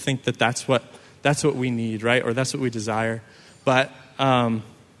people think that that's what we need, right? Or that's what we desire. But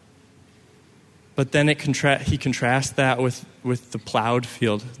then he contrasts that with the plowed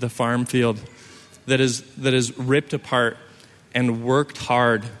field, the farm field that is ripped apart and worked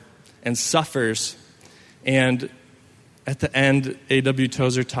hard and suffers. And at the end, A.W.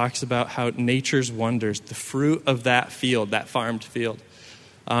 Tozer talks about how nature's wonders, the fruit of that field, that farmed field,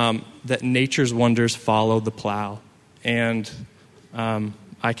 that nature's wonders follow the plow. And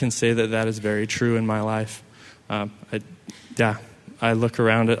I can say that is very true in my life. I look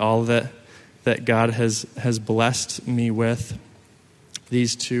around at all that God has blessed me with.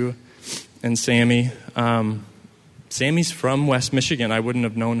 These two and Sammy. Sammy's from West Michigan. I wouldn't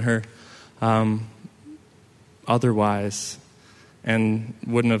have known her otherwise, and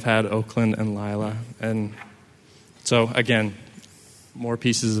wouldn't have had Oakland and Lila. And so again, more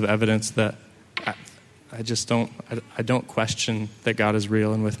pieces of evidence that I just don't question that God is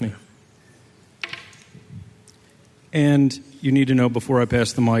real and with me. And you need to know before I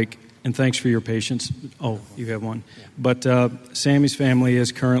pass the mic, and thanks for your patience. Oh, you have one. Yeah. But Sammy's family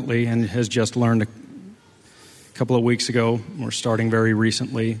is currently, and has just learned a couple of weeks ago, or starting very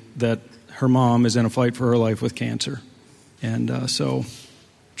recently, that her mom is in a fight for her life with cancer. And so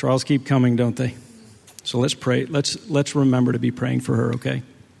trials keep coming, don't they? So let's pray. Let's remember to be praying for her, okay?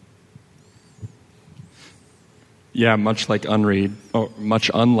 Yeah, much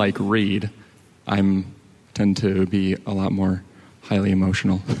unlike Reed, I tend to be a lot more highly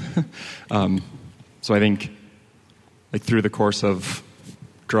emotional. So I think, like, through the course of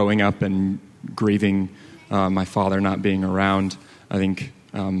growing up and grieving my father not being around, I think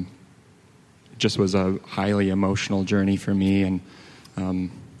it just was a highly emotional journey for me, and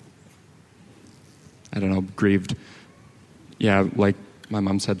I don't know, grieved, like my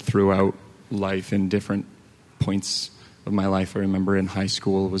mom said, throughout life in different points of my life. I remember in high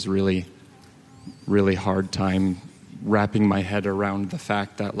school it was really, really hard time wrapping my head around the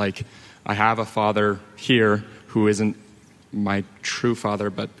fact that, like, I have a father here who isn't my true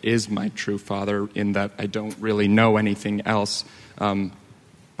father, but is my true father in that I don't really know anything else.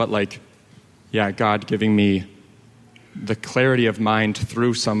 But, like, God giving me the clarity of mind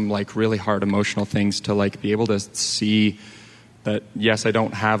through some, like, really hard emotional things to, like, be able to see that, yes, I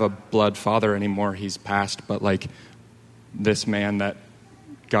don't have a blood father anymore. He's passed, but, like, this man that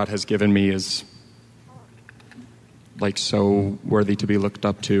God has given me is, like, so worthy to be looked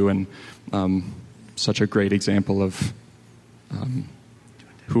up to, and such a great example of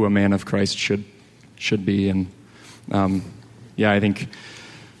who a man of Christ should be. And I think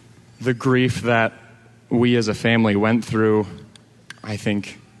the grief that we as a family went through, I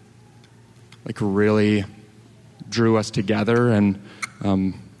think, like, really drew us together and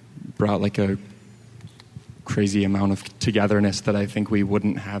brought, like, a crazy amount of togetherness that I think we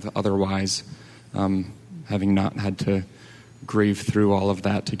wouldn't have otherwise, having not had to grieve through all of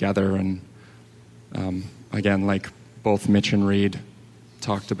that together. And again, like, both Mitch and Reed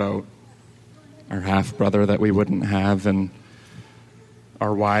talked about our half-brother that we wouldn't have, and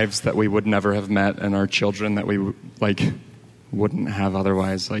our wives that we would never have met, and our children that we, like, wouldn't have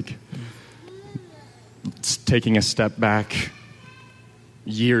otherwise. Like, taking a step back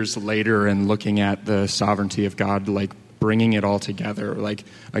years later and looking at the sovereignty of God, like, bringing it all together. Like,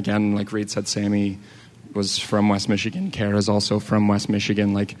 again, like Reed said, Sammy was from West Michigan. Kara's also from West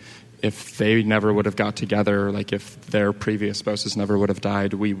Michigan. Like, if they never would have got together, like, if their previous spouses never would have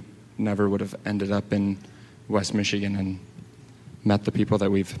died, we never would have ended up in West Michigan and met the people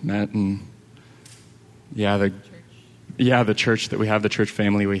that we've met. And the church that we have, the church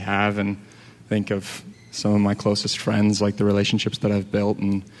family we have, and think of some of my closest friends, like the relationships that I've built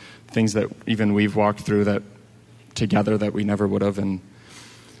and things that even we've walked through that together that we never would have. And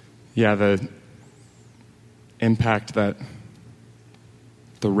the impact that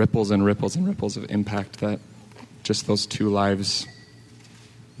the ripples and ripples and ripples of impact that just those two lives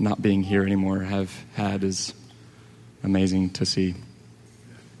not being here anymore have had is amazing to see.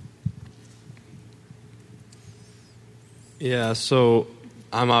 Yeah, so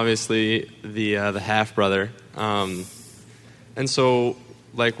I'm obviously the half brother, and so,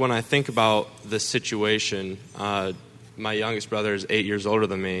 like, when I think about this situation, my youngest brother is 8 years older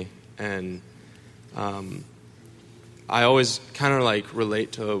than me, and I always kind of, like,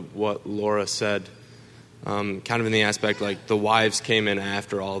 relate to what Laura said, kind of in the aspect, like, the wives came in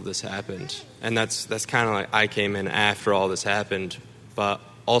after all of this happened, and that's kind of like I came in after all this happened, but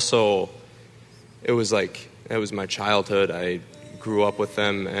also it was my childhood. I grew up with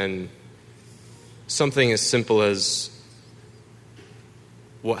them, and something as simple as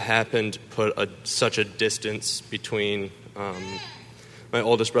what happened put such a distance between my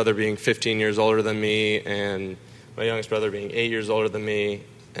oldest brother being 15 years older than me and my youngest brother being 8 years older than me,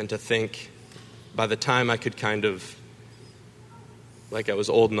 and to think by the time I could kind of, like, I was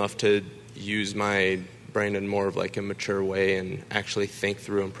old enough to use my brain in more of, like, a mature way and actually think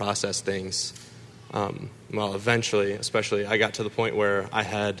through and process things. Eventually, especially, I got to the point where I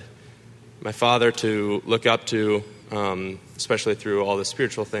had my father to look up to, especially through all the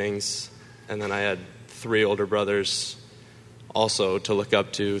spiritual things, and then I had 3 older brothers also to look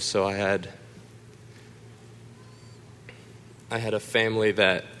up to, so I had a family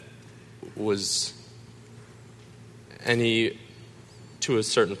that was to a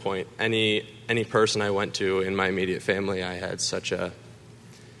certain point, any person I went to in my immediate family, I had such a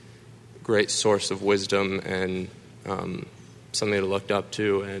great source of wisdom and something to look up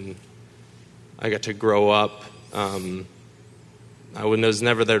to, and I got to grow up. I was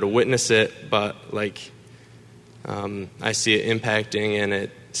never there to witness it, but, like, I see it impacting, and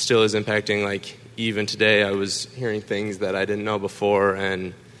it still is impacting. Like, even today, I was hearing things that I didn't know before,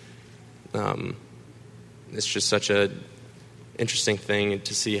 and it's just such a interesting thing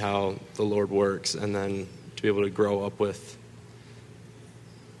to see how the Lord works, and then to be able to grow up with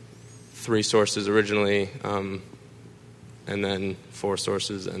 3 sources originally, and then 4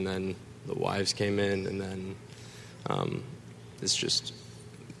 sources, and then the wives came in, and then it's just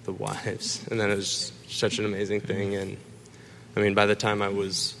the wives. And then it was such an amazing thing. And I mean, by the time I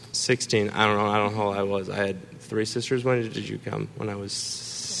was 16, I don't know how old I was. I had 3 sisters. When did you come? When I was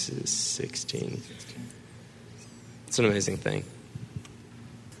 16. It's an amazing thing.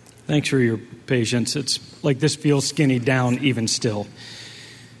 Thanks for your patience. It's like this feels skinny down even still.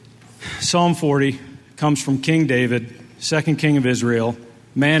 Psalm 40 comes from King David, second king of Israel,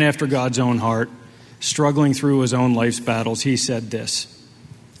 man after God's own heart, struggling through his own life's battles. He said this.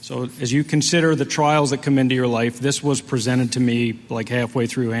 So as you consider the trials that come into your life, this was presented to me like halfway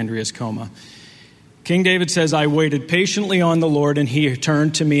through Andrea's coma. King David says, I waited patiently on the Lord, and he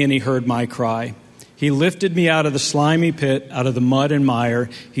turned to me and he heard my cry. He lifted me out of the slimy pit, out of the mud and mire.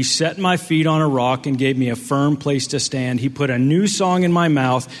 He set my feet on a rock and gave me a firm place to stand. He put a new song in my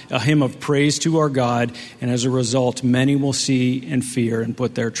mouth, a hymn of praise to our God. And as a result, many will see and fear and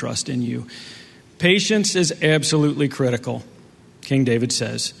put their trust in you. Patience is absolutely critical, King David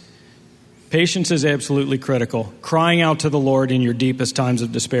says. Patience is absolutely critical. Crying out to the Lord in your deepest times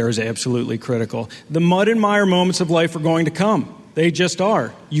of despair is absolutely critical. The mud and mire moments of life are going to come. They just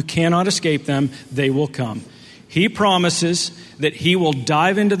are. You cannot escape them. They will come. He promises that he will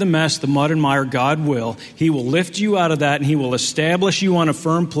dive into the mess, the mud and mire. God will. He will lift you out of that, and he will establish you on a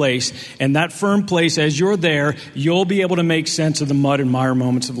firm place. And that firm place, as you're there, you'll be able to make sense of the mud and mire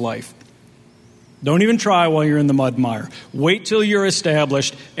moments of life. Don't even try while you're in the mud and mire. Wait till you're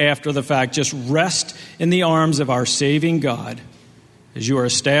established after the fact. Just rest in the arms of our saving God. As you are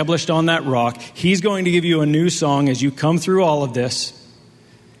established on that rock, he's going to give you a new song as you come through all of this.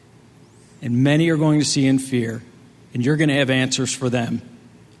 And many are going to see and fear. And you're going to have answers for them,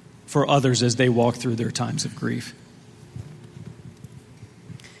 for others as they walk through their times of grief.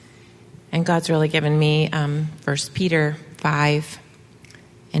 And God's really given me 1 Peter 5.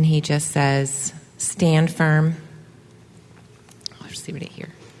 And he just says, stand firm. I'll just leave it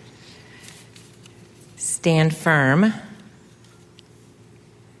here. Stand firm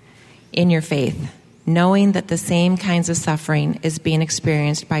in your faith, knowing that the same kinds of suffering is being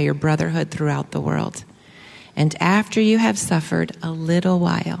experienced by your brotherhood throughout the world. And after you have suffered a little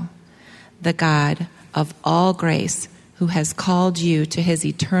while, the God of all grace, who has called you to his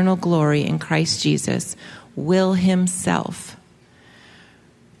eternal glory in Christ Jesus, will himself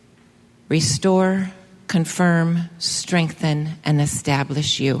restore, confirm, strengthen, and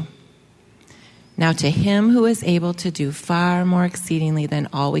establish you. Now to him who is able to do far more exceedingly than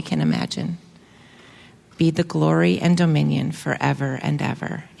all we can imagine, be the glory and dominion forever and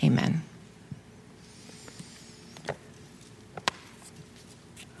ever. Amen.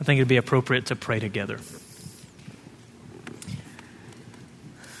 I think it'd be appropriate to pray together.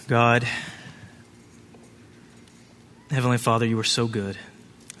 God, Heavenly Father, you are so good.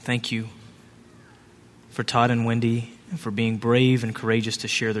 Thank you for Todd and Wendy and for being brave and courageous to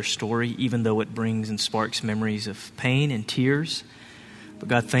share their story, even though it brings and sparks memories of pain and tears. But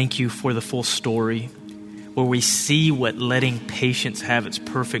God, thank you for the full story, where we see what letting patience have its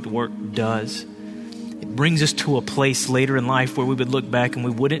perfect work does. It brings us to a place later in life where we would look back and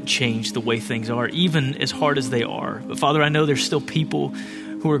we wouldn't change the way things are, even as hard as they are. But Father, I know there's still people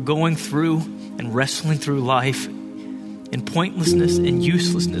who are going through and wrestling through life in pointlessness and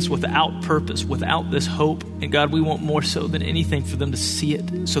uselessness, without purpose, without this hope. And God, we want more so than anything for them to see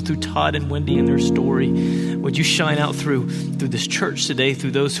it. So through Todd and Wendy and their story, would you shine out through this church today,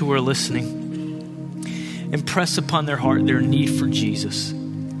 through those who are listening, impress upon their heart their need for Jesus.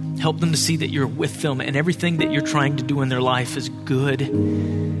 Help them to see that you're with them, and everything that you're trying to do in their life is good.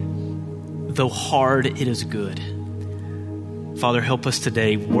 Though hard, it is good. Father, help us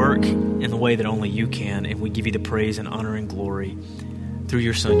today work in the way that only you can, and we give you the praise and honor and glory through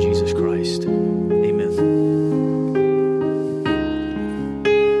your Son, Jesus Christ.